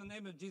proclaim the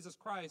name of Jesus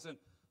Christ. And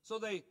so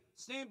they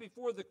stand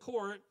before the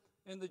court,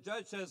 and the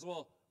judge says,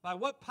 well, by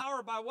what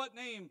power, by what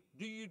name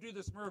do you do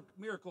this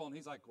miracle? And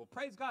he's like, well,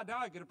 praise God, now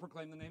I get to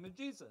proclaim the name of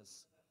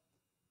Jesus.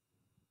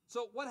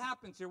 So what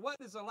happens here?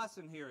 What is the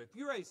lesson here? If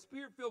you're a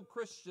spirit-filled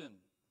Christian,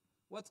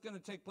 what's going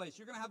to take place?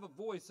 You're going to have a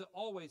voice that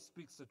always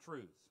speaks the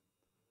truth.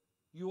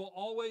 You will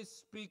always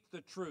speak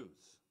the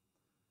truth.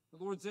 In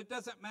other words, it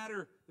doesn't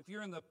matter if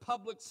you're in the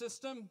public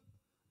system,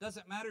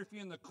 doesn't matter if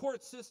you're in the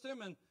court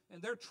system and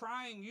they're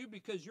trying you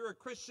because you're a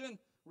Christian.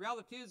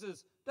 Reality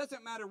is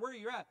doesn't matter where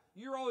you're at.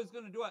 You're always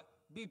going to do it.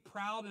 Be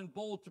proud and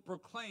bold to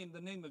proclaim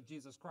the name of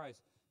Jesus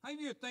Christ. How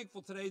many of you are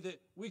thankful today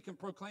that we can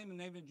proclaim the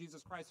name of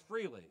Jesus Christ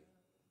freely?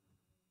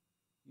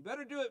 You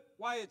better do it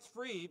while it's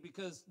free,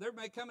 because there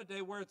may come a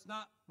day where it's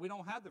not, we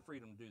don't have the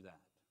freedom to do that.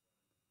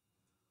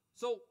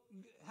 So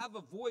have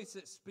a voice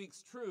that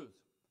speaks truth.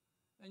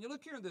 And you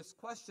look here in this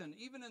question,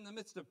 even in the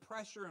midst of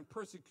pressure and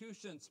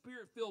persecution,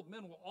 Spirit-filled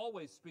men will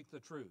always speak the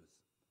truth.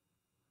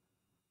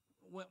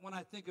 When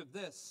I think of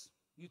this,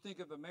 you think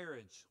of a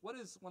marriage. What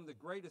is one of the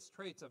greatest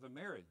traits of a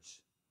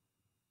marriage?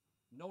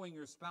 Knowing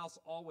your spouse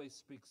always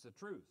speaks the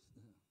truth.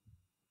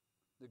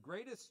 The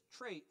greatest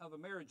trait of a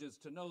marriage is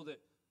to know that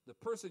the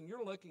person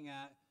you're looking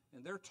at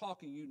and they're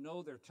talking, you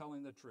know they're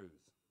telling the truth.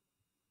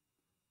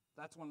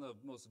 That's one of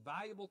the most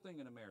valuable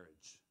things in a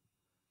marriage.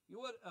 You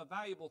know what a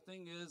valuable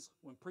thing is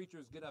when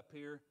preachers get up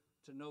here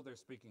to know they're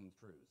speaking the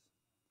truth?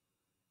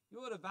 You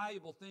know what a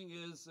valuable thing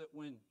is that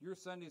when your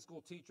Sunday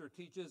school teacher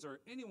teaches, or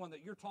anyone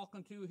that you're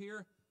talking to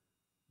here,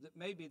 that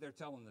maybe they're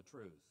telling the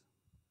truth?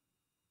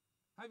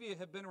 How many of you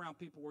have been around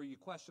people where you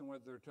question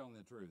whether they're telling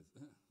the truth?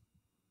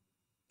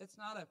 It's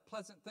not a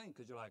pleasant thing,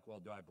 because you're like, well,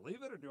 do I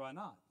believe it or do I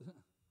not?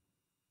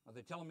 Are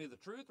they telling me the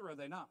truth or are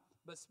they not?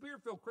 But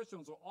Spirit-filled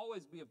Christians will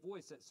always be a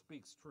voice that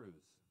speaks truth.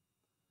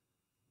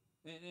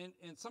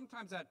 And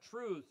sometimes that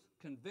truth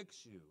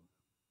convicts you.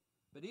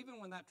 But even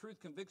when that truth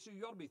convicts you,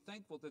 you ought to be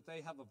thankful that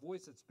they have a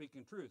voice that's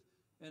speaking truth.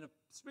 And a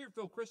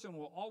Spirit-filled Christian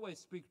will always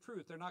speak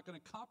truth. They're not going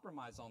to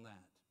compromise on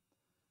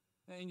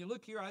that. And you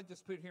look here, I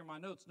just put here in my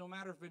notes, no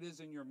matter if it is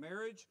in your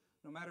marriage,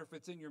 no matter if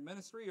it's in your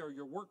ministry or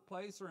your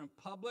workplace or in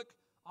public,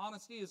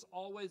 honesty is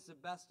always the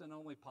best and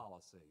only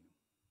policy.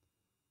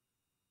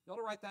 You ought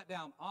to write that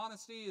down.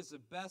 Honesty is the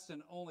best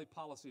and only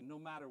policy, no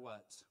matter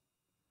what.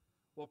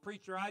 Well,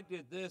 preacher, I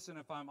did this, and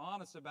if I'm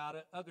honest about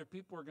it, other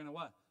people are going to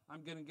what?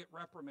 I'm going to get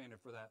reprimanded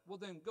for that. Well,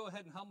 then go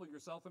ahead and humble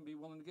yourself and be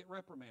willing to get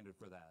reprimanded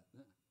for that.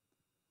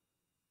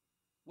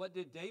 What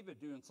did David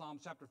do in Psalm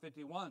chapter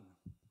 51?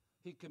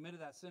 He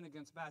committed that sin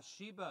against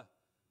Bathsheba,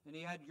 and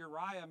he had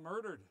Uriah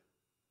murdered.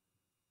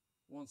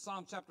 Well, in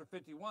Psalm chapter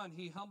 51,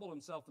 he humbled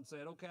himself and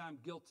said, okay, I'm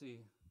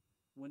guilty.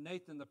 When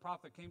Nathan the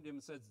prophet came to him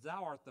and said,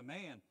 thou art the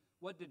man,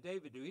 what did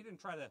David do? He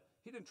didn't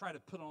try to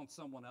put on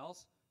someone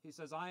else. He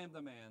says, I am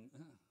the man.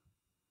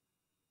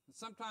 And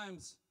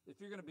sometimes, if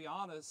you're going to be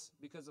honest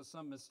because of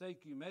some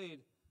mistake you made,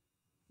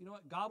 you know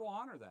what? God will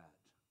honor that.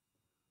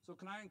 So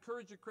can I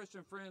encourage you,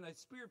 Christian friend, a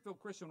Spirit-filled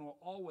Christian will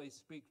always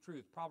speak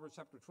truth. Proverbs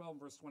chapter 12,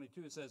 verse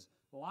 22, it says,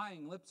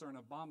 lying lips are an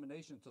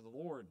abomination to the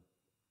Lord,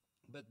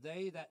 but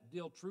they that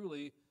deal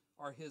truly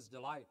are his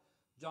delight.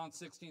 John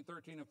 16,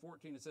 13, and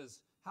 14, it says,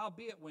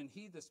 howbeit when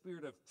he, the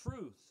Spirit of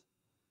truth,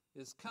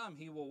 is come,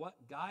 he will what?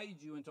 Guide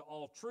you into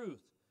all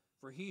truth.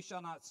 For he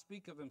shall not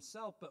speak of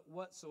himself, but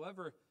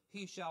whatsoever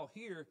he shall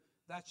hear,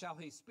 that shall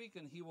he speak,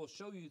 and he will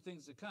show you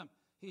things to come.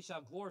 He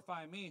shall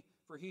glorify me,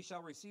 for he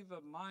shall receive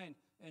of mine,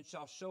 and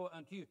shall show it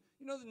unto you.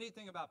 You know the neat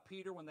thing about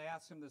Peter when they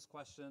asked him this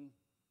question?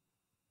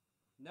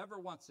 Never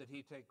once did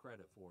he take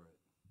credit for it.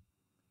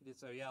 He did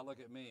say, yeah,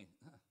 look at me.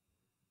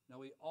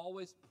 No, he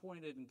always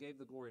pointed and gave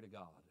the glory to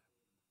God.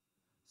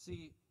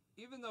 See,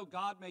 even though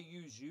God may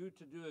use you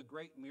to do a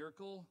great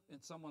miracle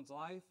in someone's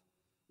life,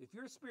 if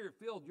you're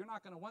Spirit-filled, you're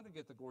not going to want to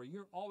get the glory.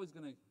 You're always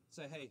going to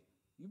say, hey,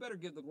 you better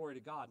give the glory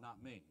to God,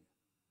 not me.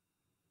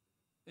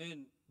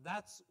 And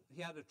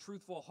he had a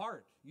truthful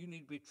heart. You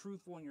need to be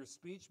truthful in your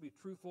speech, be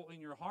truthful in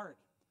your heart.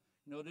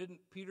 You know,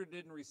 Peter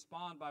didn't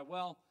respond by,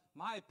 well,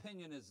 my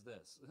opinion is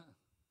this.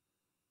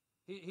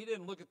 He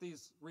didn't look at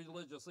these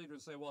religious leaders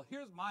and say, well,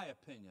 here's my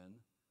opinion.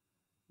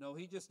 No,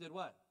 he just did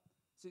what?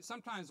 See,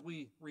 sometimes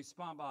we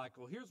respond by like,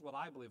 well, here's what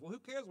I believe. Well, who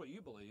cares what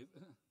you believe?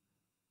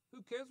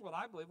 Who cares what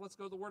I believe? Let's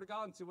go to the Word of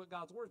God and see what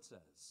God's Word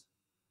says.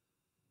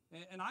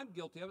 And I'm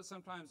guilty of it.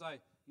 Sometimes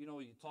you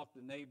talk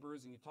to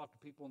neighbors and you talk to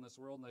people in this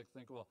world and they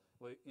think, well,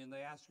 and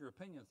they ask your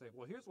opinion. Think,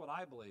 well, here's what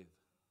I believe.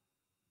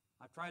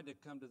 I've tried to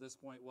come to this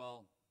point,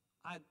 well,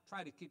 I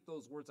try to keep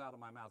those words out of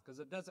my mouth because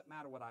it doesn't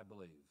matter what I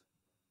believe.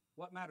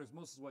 What matters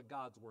most is what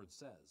God's Word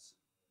says.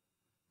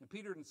 And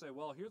Peter didn't say,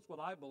 well, here's what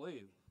I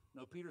believe.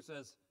 No, Peter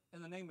says,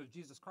 in the name of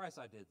Jesus Christ,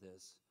 I did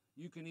this.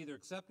 You can either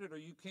accept it or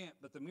you can't,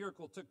 but the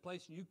miracle took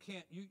place and you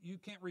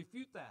can't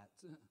refute that.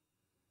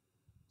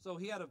 So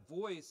he had a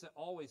voice that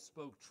always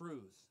spoke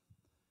truth.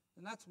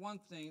 And that's one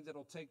thing that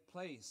will take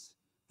place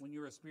when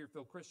you're a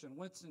Spirit-filled Christian.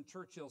 Winston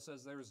Churchill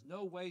says there is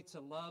no way to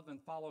love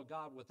and follow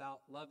God without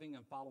loving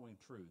and following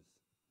truth.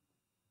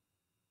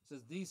 He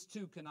says these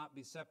two cannot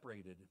be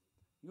separated.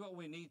 You know what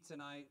we need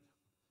tonight?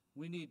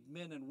 We need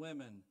men and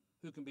women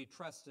who can be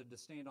trusted to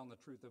stand on the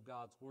truth of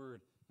God's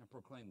Word and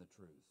proclaim the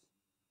truth.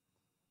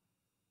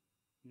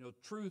 You know,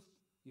 truth,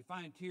 you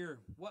find here,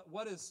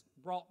 what has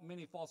brought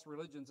many false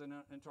religions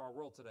into our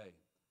world today?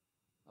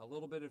 A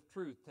little bit of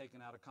truth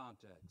taken out of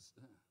context.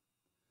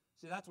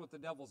 See, that's what the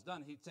devil's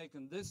done. He's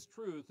taken this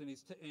truth and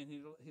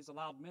he's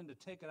allowed men to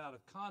take it out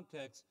of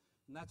context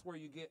And that's where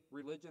you get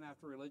religion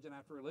after religion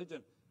after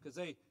religion, because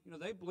they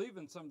believe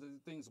in some of the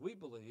things we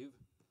believe.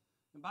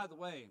 And by the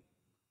way,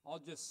 I'll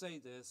just say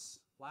this,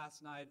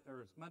 last night,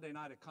 or Monday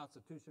night at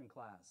Constitution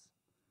class,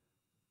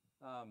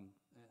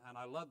 and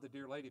I love the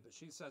dear lady, but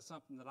she says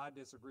something that I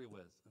disagree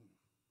with.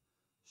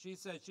 She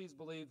said she's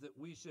believed that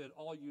we should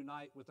all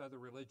unite with other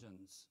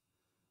religions.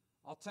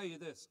 I'll tell you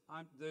this,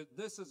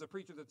 this is a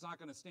preacher that's not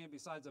going to stand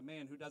beside a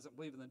man who doesn't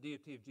believe in the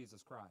deity of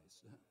Jesus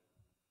Christ.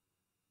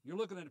 You're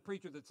looking at a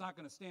preacher that's not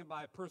going to stand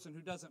by a person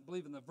who doesn't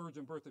believe in the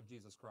virgin birth of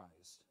Jesus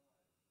Christ.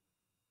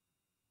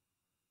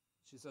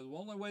 She said, the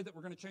only way that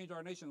we're going to change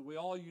our nation is we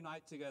all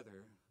unite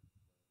together.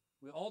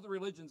 All the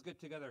religions get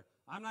together.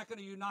 I'm not going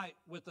to unite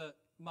with a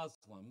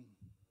Muslim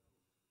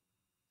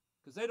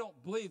because they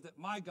don't believe that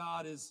my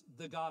God is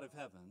the God of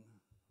heaven.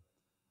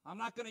 I'm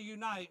not going to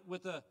unite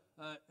with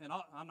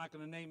I'm not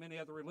going to name any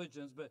other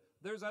religions, but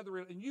there's other,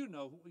 and you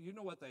know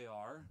what they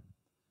are.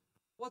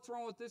 What's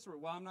wrong with this?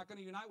 Well, I'm not going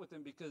to unite with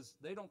them because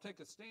they don't take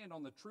a stand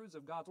on the truths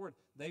of God's word.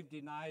 They've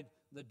denied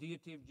the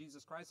deity of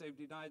Jesus Christ. They've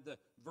denied the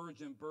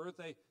virgin birth.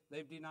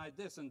 They've denied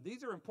this. And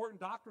these are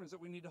important doctrines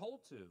that we need to hold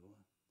to.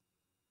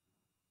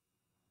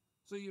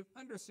 So you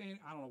understand,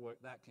 I don't know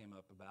what that came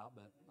up about,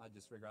 but I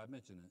just figured I'd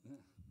mention it.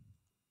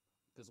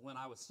 Because when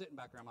I was sitting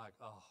back there, I'm like,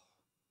 oh,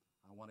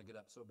 I want to get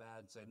up so bad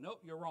and say, nope,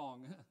 you're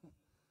wrong.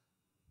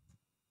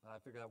 But I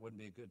figured that wouldn't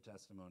be a good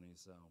testimony.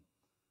 So,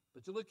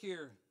 but you look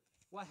here.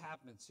 What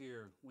happens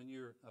here when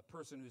you're a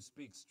person who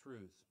speaks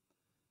truth?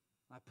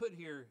 I put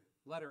here,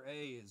 letter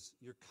A is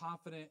you're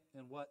confident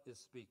in what is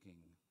speaking.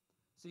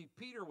 See,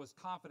 Peter was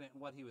confident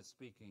in what he was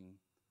speaking.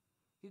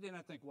 He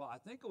didn't think, well, I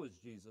think it was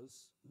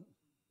Jesus.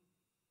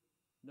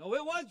 No,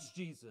 it was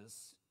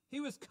Jesus. He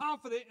was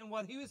confident in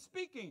what he was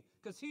speaking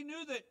because he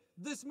knew that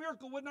this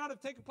miracle would not have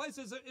taken place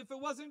if it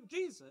wasn't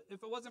Jesus,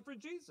 if it wasn't for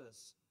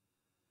Jesus.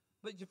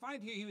 But you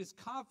find here he was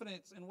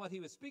confident in what he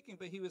was speaking,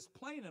 but he was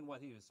plain in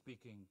what he was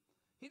speaking.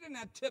 He didn't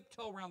have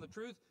tiptoe around the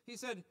truth. He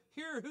said,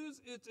 here,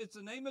 it's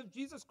the name of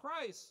Jesus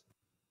Christ.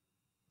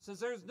 It says,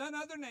 there's none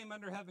other name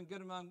under heaven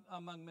good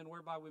among men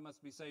whereby we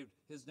must be saved.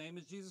 His name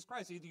is Jesus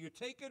Christ. Either you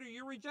take it or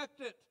you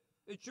reject it.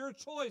 It's your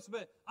choice,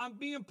 but I'm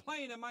being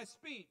plain in my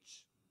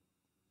speech.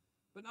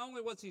 But not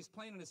only was he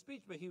plain in his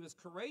speech, but he was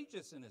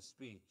courageous in his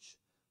speech.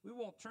 We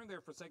won't turn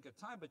there for sake of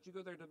time, but you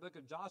go there to the book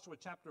of Joshua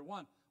chapter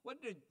 1.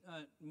 What did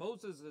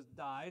Moses has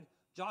died?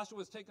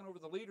 Joshua's taken over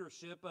the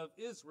leadership of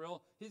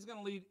Israel. He's going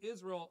to lead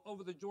Israel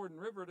over the Jordan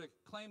River to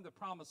claim the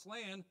promised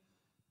land.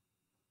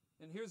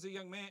 And here's a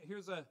young man,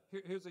 here's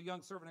a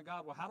young servant of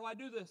God. Well, how do I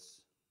do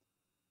this?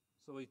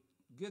 So he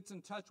gets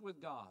in touch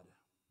with God.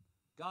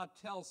 God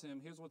tells him,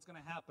 here's what's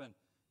going to happen.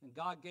 And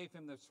God gave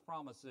him this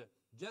promise that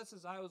just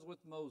as I was with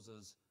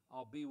Moses,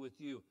 I'll be with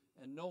you,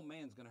 and no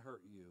man's going to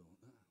hurt you.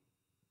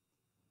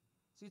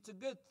 See, it's a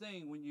good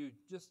thing when you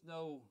just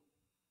know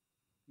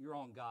you're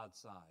on God's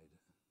side.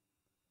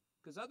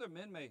 Because other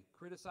men may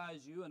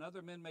criticize you and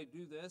other men may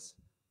do this,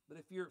 but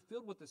if you're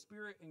filled with the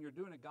Spirit and you're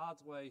doing it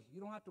God's way,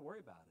 you don't have to worry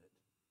about it.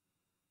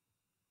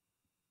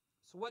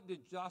 So what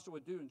did Joshua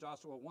do in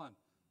Joshua 1?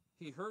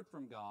 He heard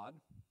from God,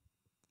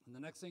 and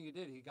the next thing he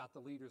did, he got the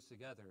leaders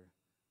together,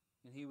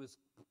 and he was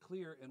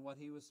clear in what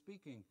he was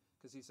speaking,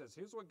 because he says,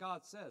 here's what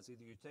God says,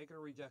 either you take it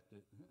or reject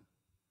it.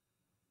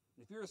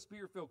 If you're a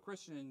Spirit-filled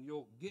Christian,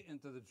 you'll get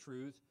into the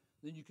truth,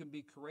 then you can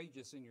be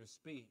courageous in your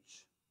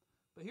speech.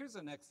 But here's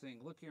the next thing.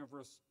 Look here in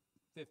verse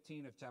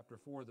 15 of chapter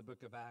 4 of the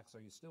book of Acts.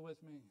 Are you still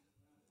with me?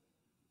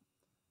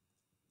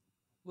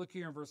 Look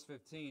here in verse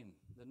 15.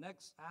 The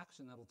next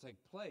action that will take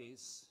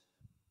place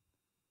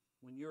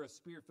when you're a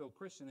Spirit-filled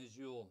Christian is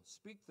you'll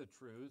speak the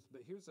truth.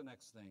 But here's the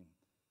next thing.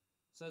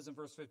 It says in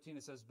verse 15,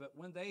 it says, but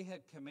when they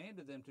had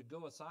commanded them to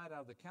go aside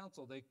out of the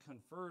council, they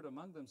conferred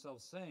among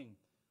themselves, saying,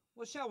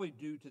 what shall we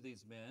do to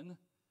these men?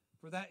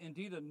 For that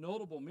indeed a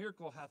notable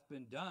miracle hath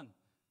been done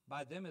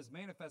by them is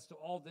manifest to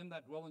all them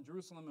that dwell in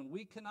Jerusalem, and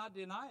we cannot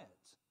deny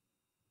it.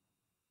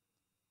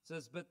 It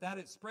says, but that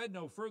it spread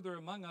no further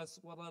among us,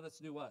 well, let us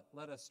do what?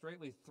 Let us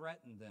straightly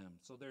threaten them.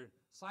 So they're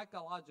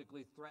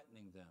psychologically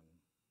threatening them.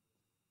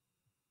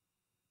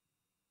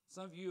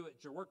 Some of you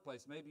at your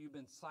workplace, maybe you've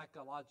been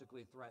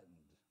psychologically threatened.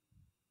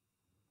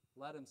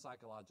 Let him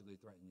psychologically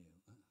threaten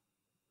you.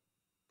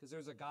 Because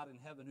there's a God in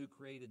heaven who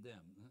created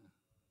them.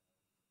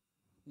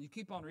 You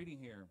keep on reading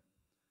here.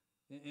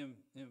 In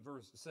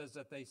verse, it says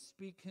that they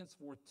speak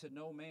henceforth to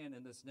no man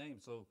in this name.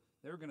 So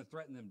they're going to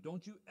threaten them.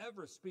 Don't you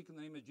ever speak in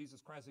the name of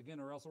Jesus Christ again,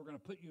 or else we're going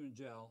to put you in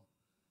jail.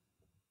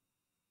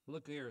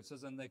 Look here. It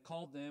says, and they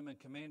called them and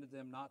commanded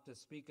them not to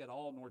speak at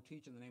all, nor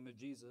teach in the name of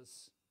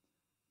Jesus.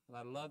 And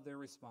I love their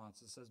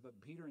response. It says, but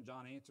Peter and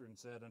John answered and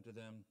said unto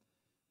them,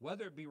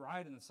 whether it be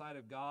right in the sight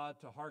of God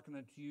to hearken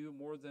unto you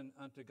more than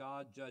unto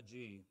God, judge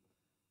ye.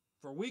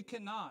 For we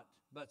cannot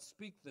but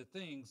speak the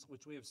things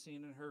which we have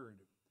seen and heard.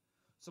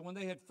 So when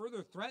they had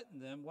further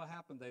threatened them, what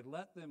happened? They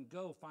let them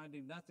go,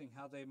 finding nothing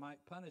how they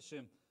might punish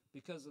him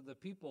because of the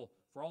people.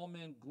 For all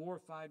men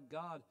glorified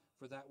God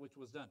for that which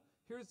was done.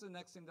 Here's the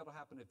next thing that will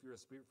happen if you're a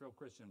Spirit-filled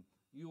Christian.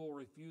 You will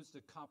refuse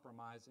to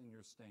compromise in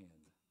your stand.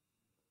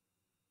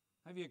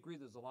 Have you agreed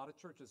there's a lot of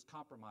churches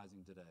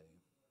compromising today?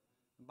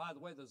 And by the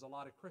way, there's a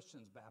lot of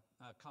Christians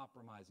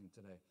compromising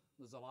today.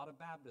 There's a lot of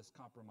Baptists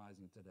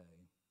compromising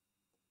today.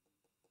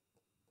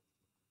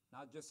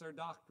 Not just their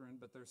doctrine,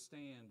 but their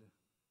stand,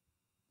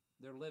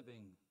 their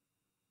living,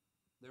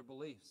 their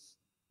beliefs.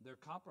 They're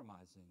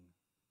compromising.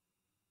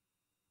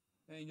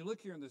 And you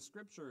look here in the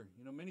scripture,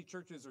 many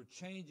churches are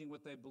changing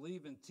what they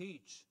believe and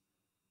teach.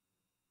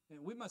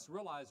 And we must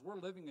realize we're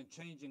living in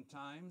changing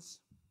times.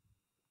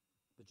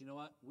 But you know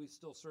what? We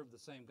still serve the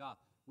same God.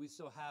 We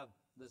still have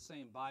the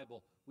same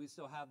Bible. We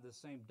still have the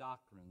same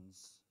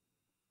doctrines.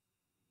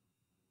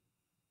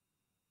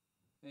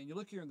 And you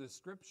look here in the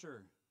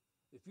scripture,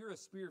 if you're a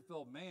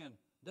spirit-filled man,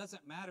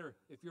 doesn't matter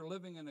if you're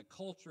living in a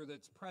culture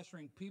that's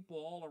pressuring people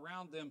all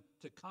around them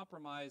to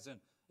compromise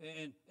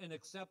and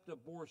accept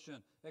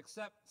abortion,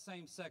 accept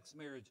same-sex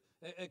marriage,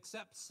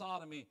 accept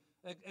sodomy,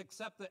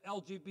 accept the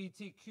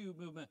LGBTQ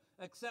movement,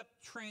 accept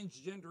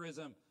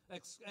transgenderism,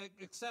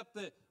 accept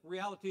the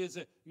reality is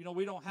that,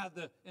 we don't have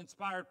the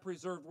inspired,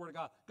 preserved Word of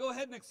God. Go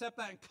ahead and accept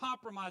that and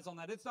compromise on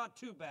that. It's not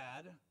too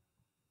bad.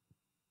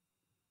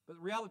 But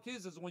the reality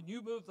is when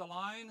you move the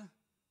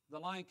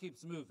line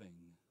keeps moving.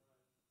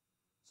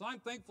 So I'm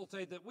thankful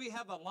today that we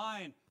have a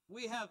line,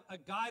 we have a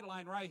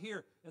guideline right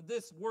here, and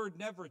this word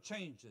never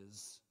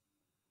changes.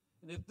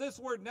 And if this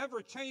word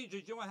never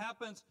changes, you know what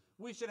happens?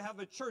 We should have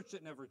a church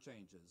that never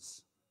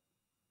changes.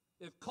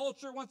 If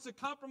culture wants to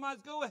compromise,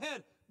 go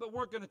ahead, but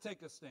we're going to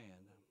take a stand.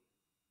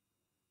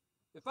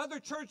 If other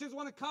churches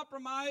want to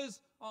compromise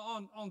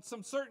on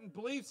some certain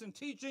beliefs and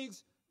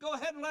teachings, go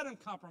ahead and let them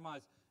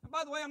compromise. And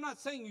by the way, I'm not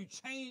saying you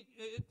change.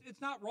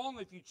 It's not wrong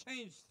if you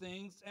change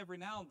things every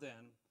now and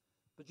then.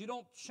 But you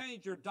don't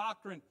change your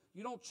doctrine.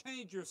 You don't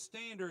change your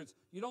standards.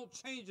 You don't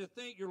change the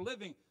thing you're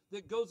living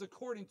that goes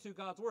according to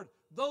God's Word.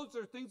 Those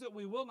are things that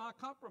we will not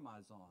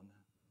compromise on.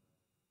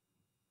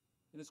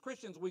 And as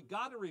Christians, we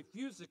got to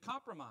refuse to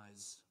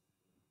compromise.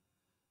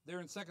 There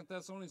in 2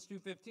 Thessalonians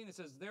 2:15, it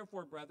says,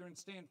 "Therefore, brethren,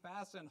 stand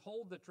fast and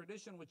hold the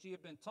tradition which ye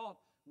have been taught,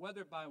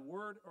 whether by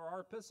word or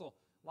our epistle."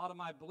 A lot of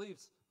my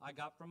beliefs I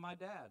got from my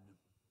dad.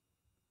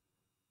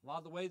 A lot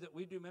of the way that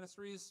we do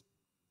ministries,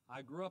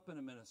 I grew up in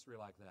a ministry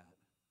like that.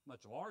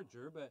 Much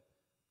larger, but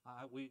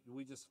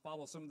we just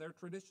follow some of their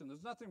tradition.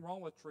 There's nothing wrong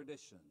with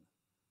tradition.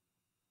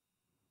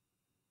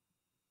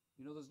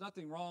 There's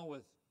nothing wrong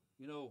with,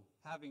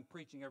 having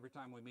preaching every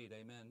time we meet.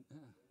 Amen.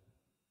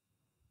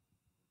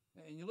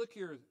 And you look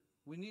here,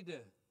 we need to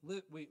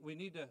live, we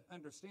need to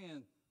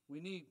understand, we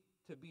need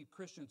to be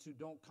Christians who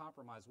don't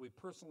compromise. We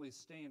personally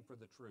stand for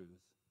the truth.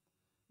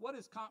 What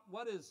is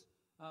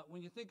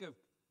when you think of,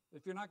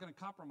 if you're not going to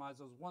compromise,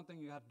 there's one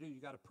thing you have to do.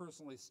 You got to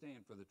personally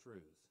stand for the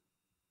truth.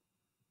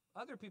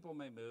 Other people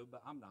may move,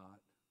 but I'm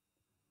not.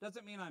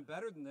 Doesn't mean I'm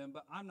better than them,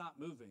 but I'm not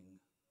moving.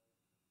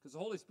 Because the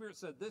Holy Spirit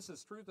said this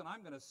is truth, and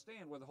I'm going to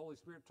stand where the Holy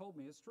Spirit told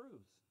me is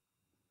truth.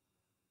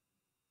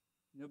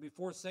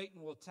 Before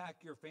Satan will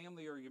attack your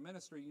family or your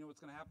ministry, what's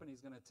going to happen?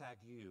 He's going to attack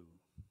you.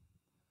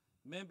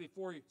 Men,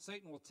 before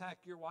Satan will attack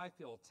your wife,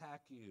 he'll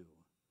attack you.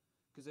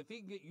 Because if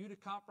he can get you to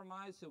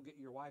compromise, he'll get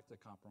your wife to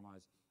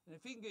compromise. And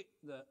if he can get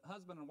the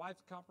husband and wife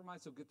to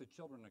compromise, he'll get the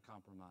children to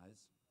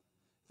compromise.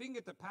 If he can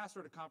get the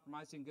pastor to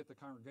compromise, he can get the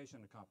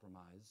congregation to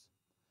compromise.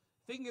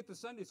 If he can get the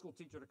Sunday school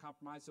teacher to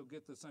compromise, he'll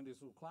get the Sunday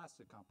school class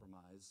to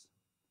compromise.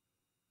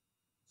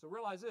 So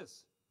realize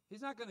this.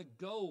 He's not going to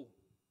go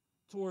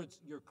towards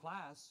your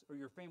class or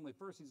your family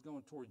first. He's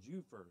going towards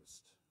you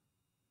first.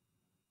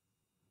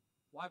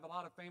 Why have a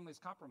lot of families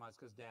compromised?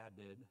 Because dad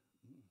did.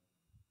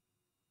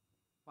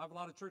 Why have a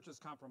lot of churches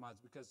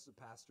compromised? Because the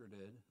pastor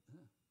did.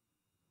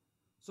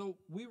 So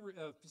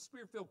a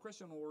Spirit-filled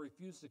Christian will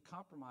refuse to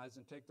compromise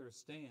and take their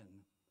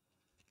stand.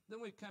 Then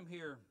we come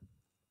here,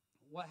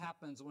 what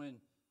happens when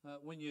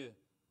you,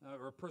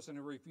 or a person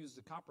who refuses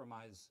to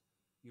compromise,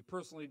 you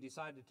personally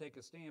decide to take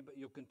a stand, but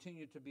you'll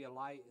continue to be a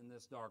light in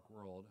this dark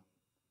world.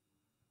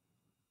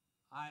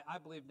 I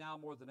believe now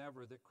more than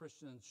ever that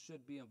Christians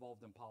should be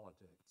involved in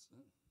politics.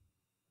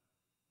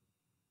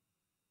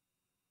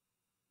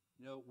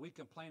 We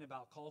complain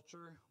about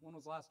culture. When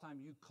was the last time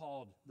you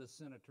called the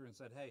senator and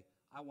said, hey,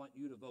 I want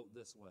you to vote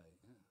this way?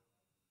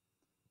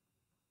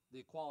 The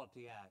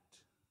Equality Act.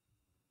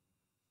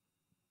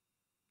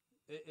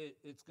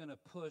 It's going to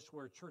push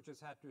where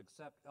churches have to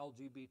accept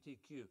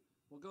LGBTQ.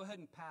 Well, go ahead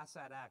and pass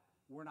that act.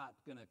 We're not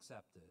going to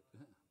accept it.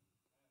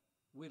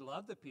 We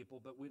love the people,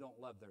 but we don't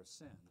love their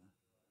sin.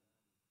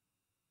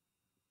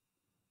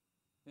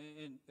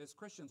 And as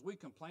Christians, we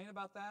complain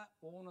about that.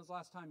 Well, when was the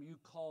last time you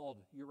called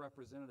your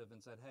representative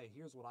and said, hey,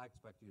 here's what I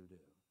expect you to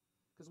do?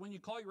 Because when you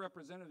call your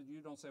representative,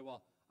 you don't say,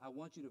 well, I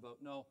want you to vote.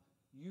 No,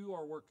 you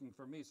are working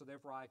for me, so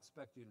therefore I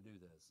expect you to do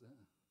this.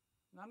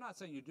 Now, I'm not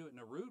saying you do it in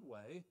a rude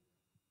way,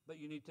 but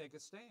you need to take a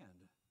stand.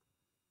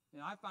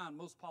 I find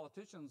most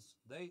politicians,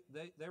 they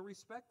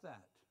respect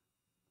that.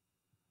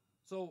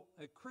 So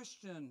a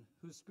Christian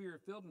who's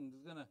Spirit-filled and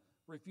is going to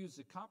refuse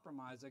to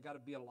compromise, they got to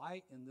be a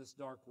light in this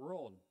dark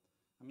world.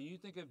 You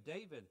think of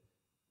David,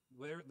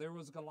 where there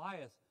was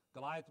Goliath.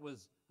 Goliath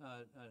was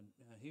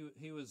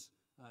he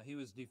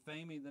was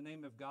defaming the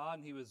name of God,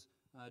 and he was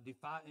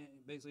defying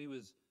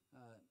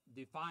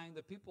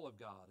the people of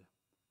God.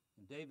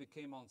 And David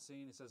came on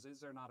scene. He says, "Is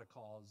there not a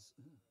cause?"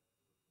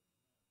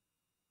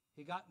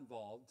 He got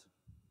involved.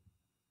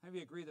 How do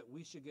you agree that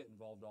we should get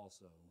involved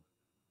also?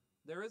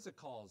 There is a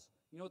cause.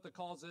 You know what the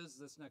cause is?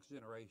 This next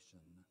generation,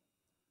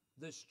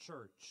 this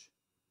church,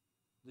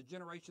 the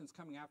generations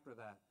coming after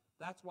that.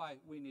 That's why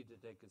we need to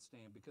take a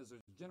stand, because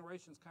there's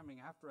generations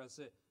coming after us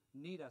that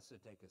need us to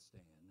take a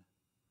stand.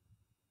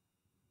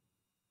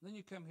 Then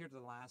you come here to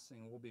the last thing,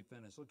 and we'll be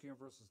finished. Look here in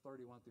verses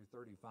 31 through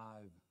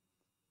 35.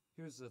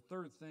 Here's the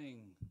third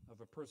thing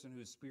of a person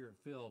who's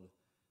spirit-filled.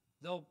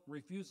 They'll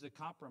refuse to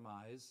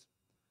compromise.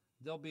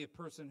 They'll be a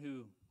person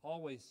who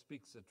always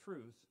speaks the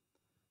truth.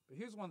 But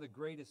here's one of the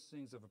greatest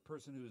things of a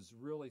person who is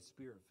really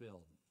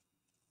spirit-filled.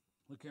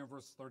 Look here in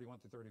verses 31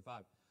 through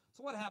 35.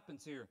 So what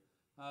happens here?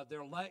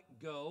 They're let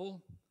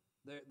go.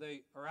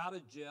 They are out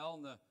of jail,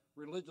 and the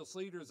religious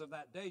leaders of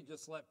that day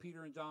just let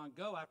Peter and John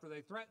go after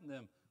they threatened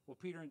them. Well,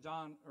 Peter and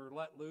John are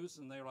let loose,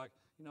 and they're like,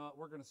 you know what,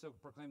 we're going to still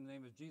proclaim the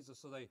name of Jesus.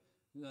 So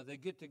they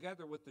get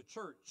together with the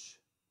church.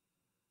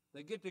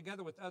 They get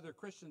together with other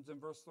Christians in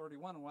verse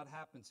 31, and what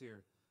happens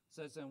here? It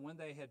says, and when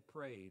they had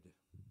prayed,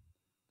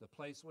 the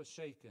place was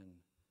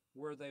shaken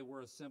where they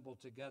were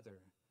assembled together.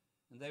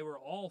 And they were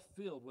all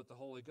filled with the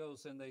Holy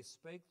Ghost, and they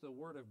spake the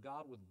word of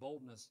God with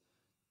boldness.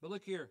 But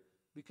look here,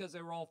 because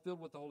they were all filled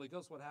with the Holy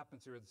Ghost, what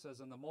happens here? It says,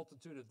 and the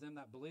multitude of them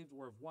that believed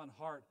were of one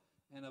heart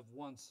and of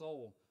one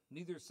soul.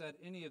 Neither said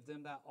any of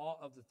them that all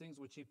of the things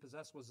which he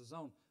possessed was his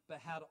own, but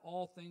had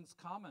all things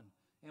common.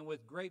 And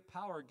with great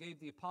power gave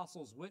the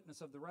apostles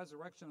witness of the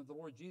resurrection of the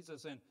Lord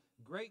Jesus, and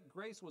great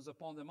grace was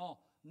upon them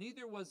all.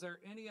 Neither was there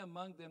any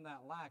among them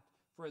that lacked,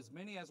 for as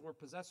many as were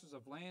possessors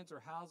of lands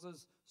or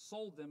houses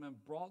sold them, and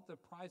brought the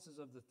prices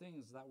of the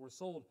things that were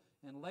sold,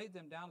 and laid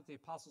them down at the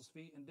apostles'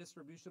 feet, and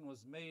distribution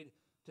was made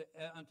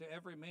unto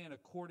every man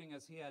according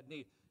as he had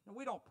need. And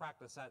we don't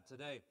practice that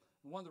today.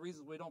 And one of the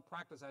reasons we don't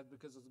practice that is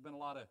because there's been a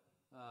lot of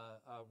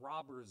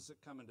robbers that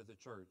come into the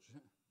church.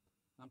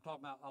 I'm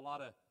talking about a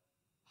lot of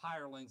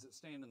hirelings that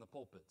stand in the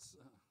pulpits.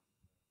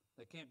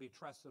 They can't be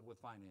trusted with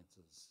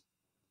finances.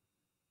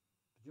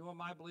 But you know what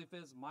my belief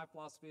is? My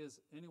philosophy is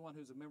anyone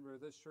who's a member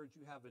of this church,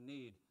 you have a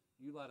need,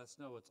 you let us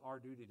know. It's our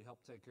duty to help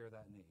take care of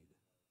that need.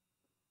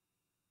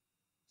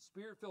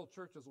 Spirit-filled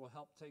churches will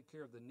help take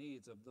care of the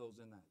needs of those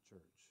in that church.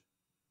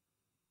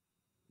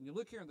 And you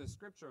look here in the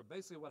scripture,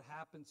 basically what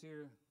happens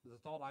here, the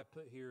thought I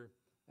put here,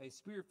 a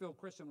spirit-filled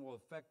Christian will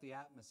affect the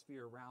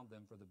atmosphere around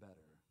them for the better.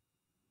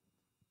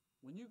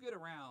 When you get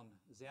around,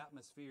 is the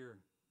atmosphere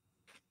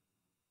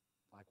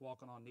like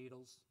walking on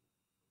needles?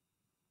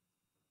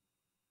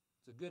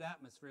 It's a good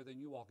atmosphere, then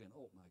you walk in,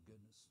 oh my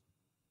goodness,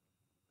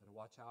 better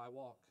watch how I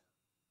walk,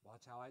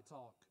 watch how I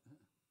talk.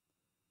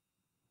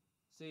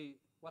 See,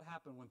 what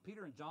happened when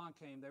Peter and John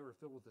came, they were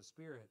filled with the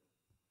Spirit.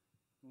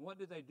 And what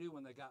did they do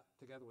when they got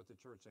together with the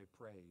church? They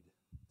prayed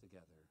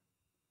together.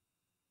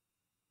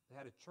 They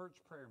had a church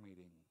prayer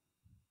meeting.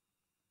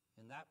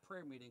 And that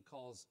prayer meeting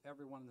caused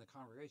everyone in the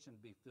congregation to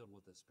be filled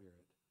with the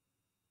Spirit.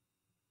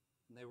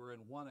 And they were in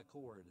one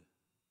accord.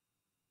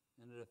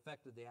 And it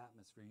affected the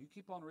atmosphere. You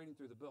keep on reading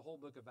through the whole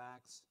book of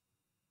Acts.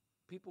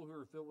 People who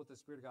were filled with the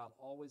Spirit of God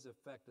always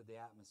affected the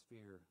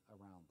atmosphere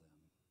around them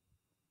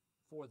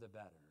for the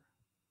better.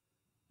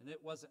 And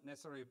it wasn't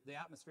necessarily, the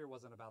atmosphere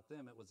wasn't about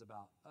them, it was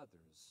about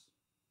others.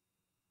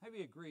 Have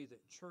you agree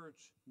that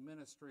church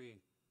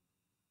ministry,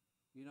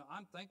 you know,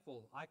 I'm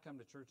thankful I come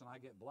to church and I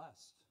get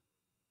blessed.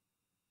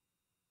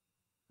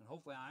 And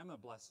hopefully I'm a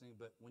blessing,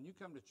 but when you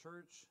come to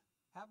church,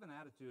 have an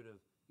attitude of,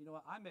 you know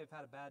what, I may have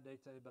had a bad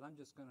day today, but I'm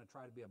just going to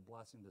try to be a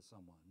blessing to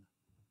someone.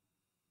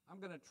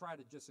 I'm going to try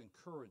to just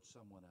encourage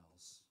someone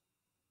else.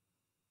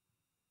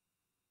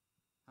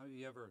 How many of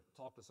you ever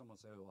talk to someone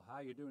and say, well,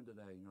 how are you doing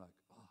today? And you're like,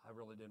 oh, I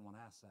really didn't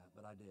want to ask that,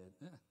 but I did.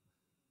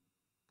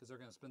 Because they're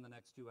going to spend the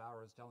next 2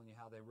 hours telling you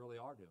how they really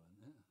are doing.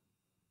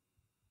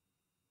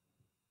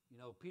 You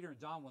know, Peter and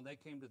John, when they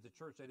came to the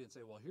church, they didn't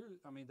say, well,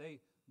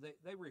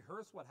 they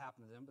rehearsed what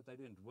happened to them, but they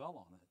didn't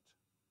dwell on it.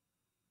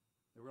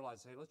 They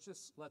realized, hey, let's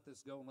just let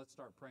this go and let's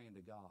start praying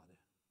to God.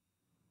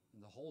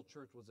 And the whole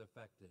church was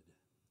affected.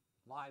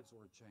 Lives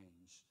were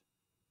changed.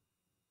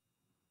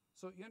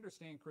 So you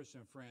understand,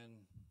 Christian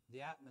friend,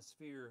 the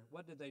atmosphere,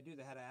 what did they do?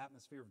 They had an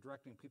atmosphere of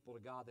directing people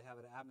to God. They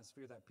had an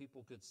atmosphere that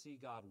people could see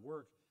God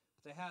work.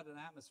 But they had an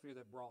atmosphere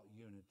that brought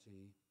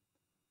unity.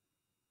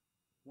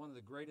 One of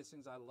the greatest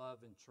things I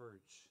love in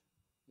church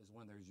is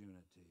when there's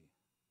unity,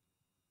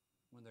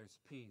 when there's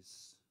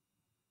peace,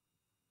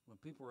 when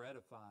people are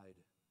edified,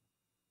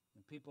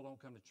 and people don't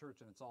come to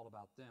church and it's all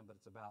about them, but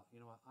it's about, you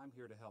know what, I'm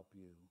here to help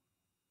you.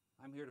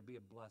 I'm here to be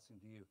a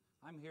blessing to you.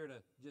 I'm here to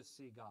just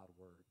see God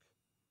work.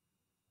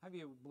 How do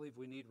you believe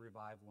we need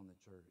revival in the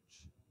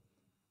church?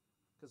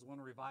 Because when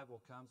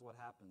revival comes, what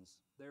happens?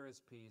 There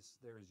is peace,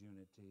 there is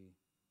unity,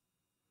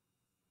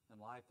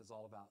 and life is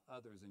all about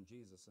others and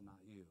Jesus and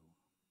not you.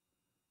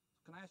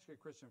 Can I ask you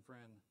a Christian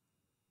friend,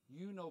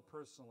 you know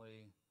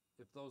personally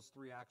if those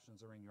three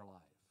actions are in your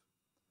life.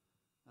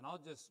 And I'll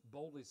just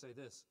boldly say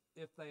this.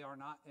 If they are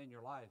not in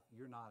your life,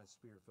 you're not a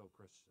Spirit-filled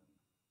Christian.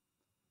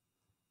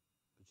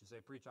 But you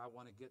say, preacher, I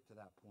want to get to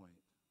that point.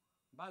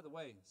 By the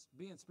way,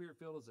 being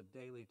Spirit-filled is a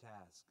daily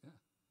task.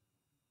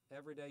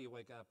 Every day you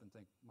wake up and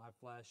think, my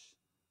flesh,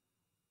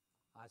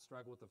 I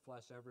struggle with the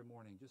flesh every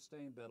morning. Just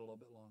stay in bed a little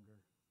bit longer.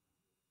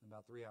 And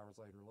about 3 hours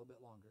later, a little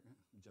bit longer.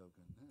 I'm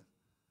joking.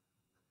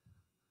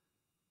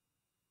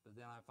 But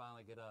then I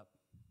finally get up.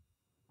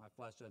 My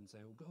flesh doesn't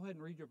say, well, go ahead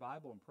and read your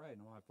Bible and pray.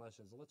 No, my flesh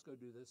says, well, let's go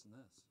do this and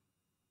this.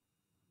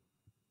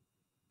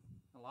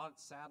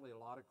 Sadly,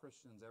 a lot of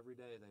Christians every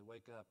day, they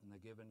wake up and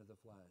they give into the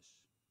flesh.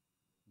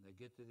 And they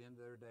get to the end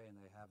of their day and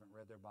they haven't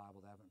read their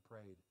Bible, they haven't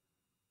prayed.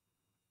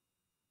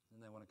 And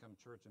they want to come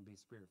to church and be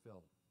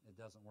Spirit-filled. It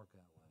doesn't work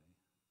that way.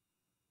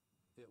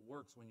 It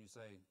works when you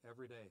say,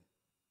 every day,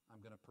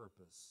 I'm going to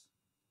purpose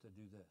to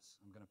do this.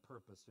 I'm going to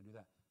purpose to do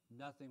that.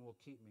 Nothing will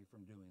keep me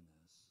from doing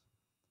this.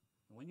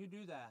 And when you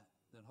do that,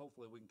 then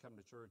hopefully we can come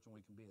to church and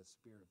we can be a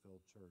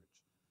Spirit-filled church.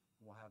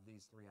 And we'll have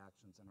these three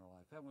actions in our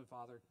life. Heavenly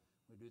Father,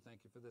 we do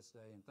thank you for this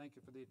day, and thank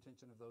you for the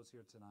attention of those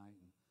here tonight.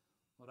 And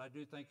Lord, I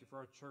do thank you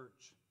for our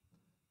church.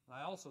 And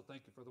I also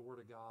thank you for the Word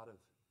of God of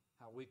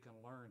how we can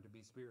learn to be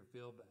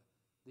Spirit-filled, but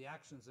the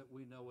actions that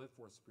we know if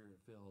we're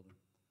Spirit-filled.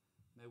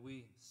 May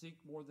we seek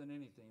more than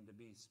anything to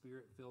be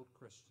Spirit-filled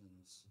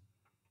Christians.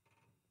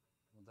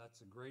 Well,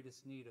 that's the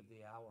greatest need of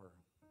the hour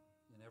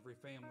in every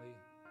family,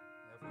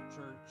 every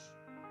church,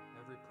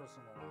 every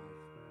personal life.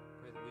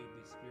 Pray that we would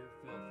be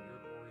Spirit-filled for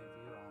your glory and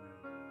for your honor.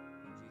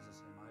 In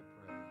Jesus' name I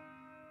pray.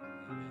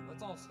 Amen.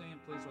 Let's all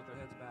stand, please, with our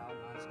heads bowed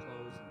and eyes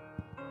closed.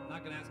 And I'm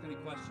not going to ask any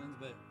questions,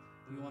 but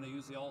if you want to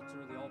use the altar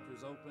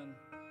is open.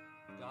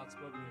 If God's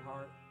spoken to your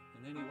heart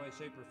in any way,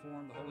 shape, or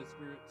form, the Holy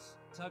Spirit's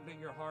tugged at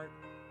your heart,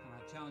 and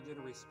I challenge you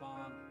to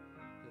respond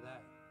to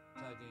that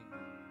tugging.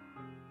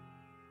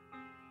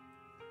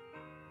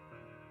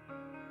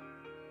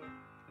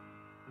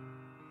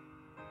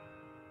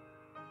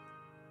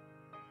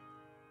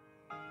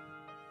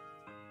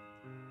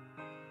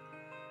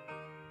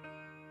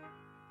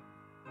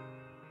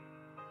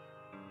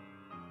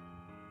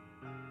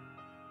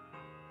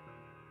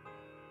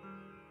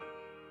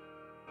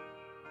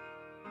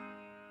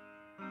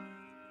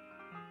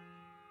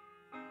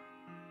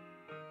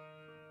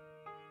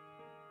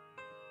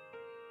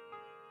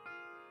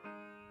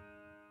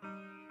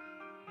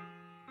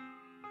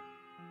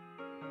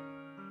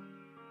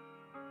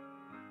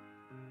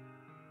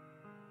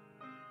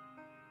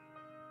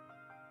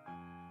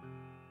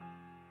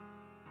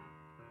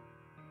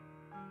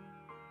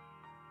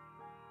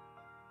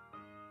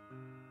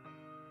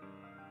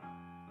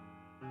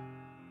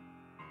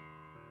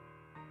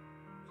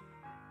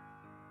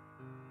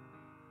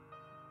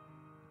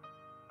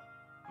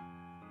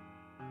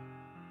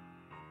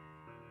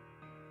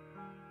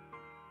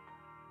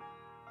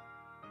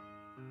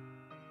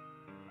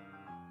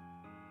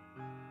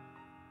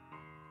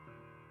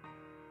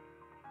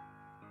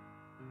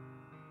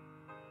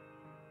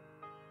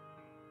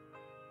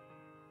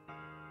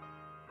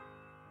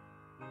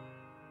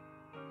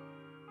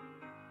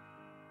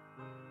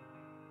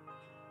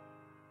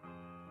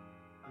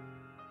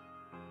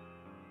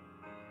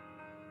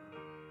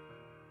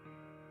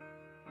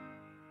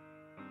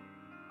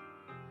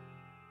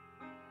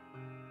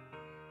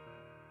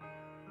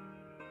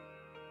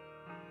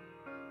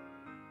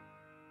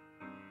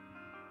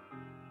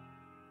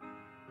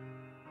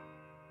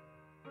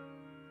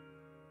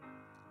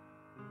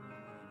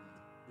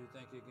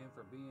 Thank you again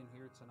for being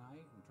here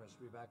tonight, and trust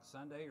you'll be back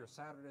Sunday or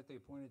Saturday at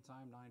the appointed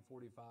time,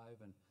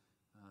 9:45. And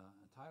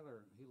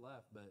Tyler, he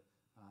left, but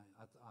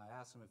I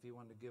asked him if he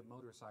wanted to give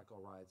motorcycle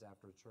rides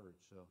after church.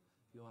 So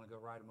if you want to go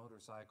ride a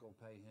motorcycle,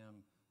 pay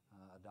him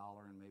 $1,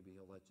 and maybe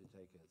he'll let you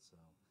take it. So,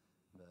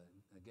 but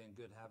again,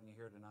 good having you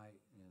here tonight.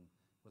 And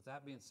with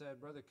that being said,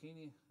 Brother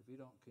Keeney, if you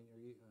don't,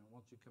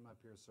 won't you come up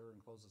here, sir,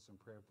 and close us in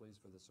prayer, please,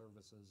 for the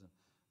services. And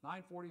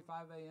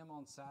 9:45 a.m.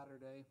 on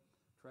Saturday.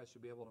 Trust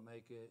you'll be able to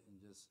make it and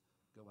just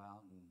go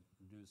out and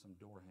do some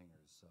door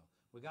hangers. So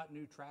we got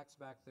new tracks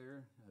back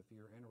there. If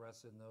you're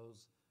interested in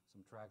those,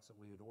 some tracks that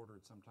we had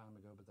ordered some time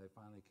ago, but they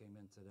finally came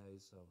in today.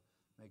 So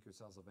make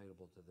yourselves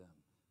available to them.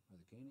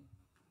 Brother Keeney.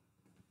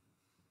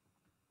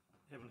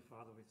 Heavenly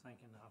Father, we thank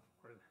you now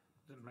for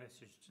the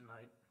message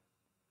tonight.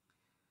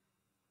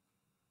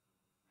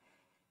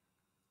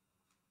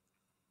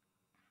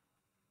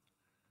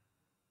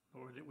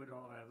 Lord, that we'd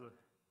all have the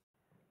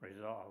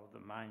resolve,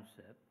 the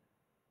mindset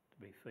to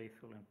be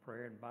faithful in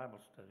prayer and Bible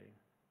study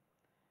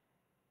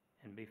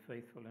and be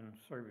faithful in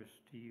service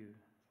to you.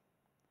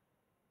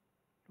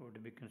 Lord, to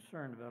be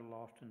concerned about a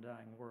lost and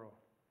dying world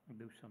and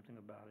do something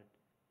about it.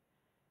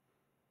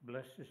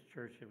 Bless this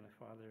church, Heavenly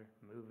Father.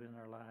 Move in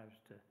our lives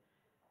to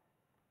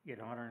get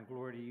honor and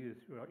glory to you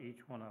throughout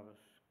each one of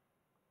us.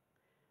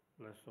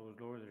 Bless those,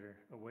 Lord, that are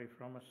away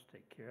from us.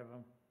 Take care of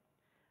them.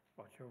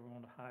 Watch over them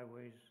on the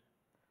highways.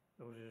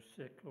 Those that are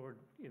sick, Lord,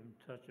 give them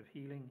a touch of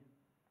healing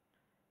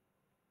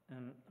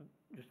and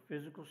just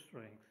physical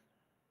strength.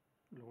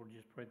 Lord,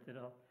 just pray that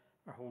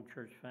our whole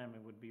church family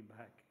would be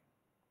back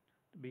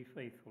to be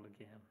faithful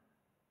again.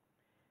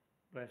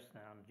 Bless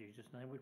now. In Jesus' name we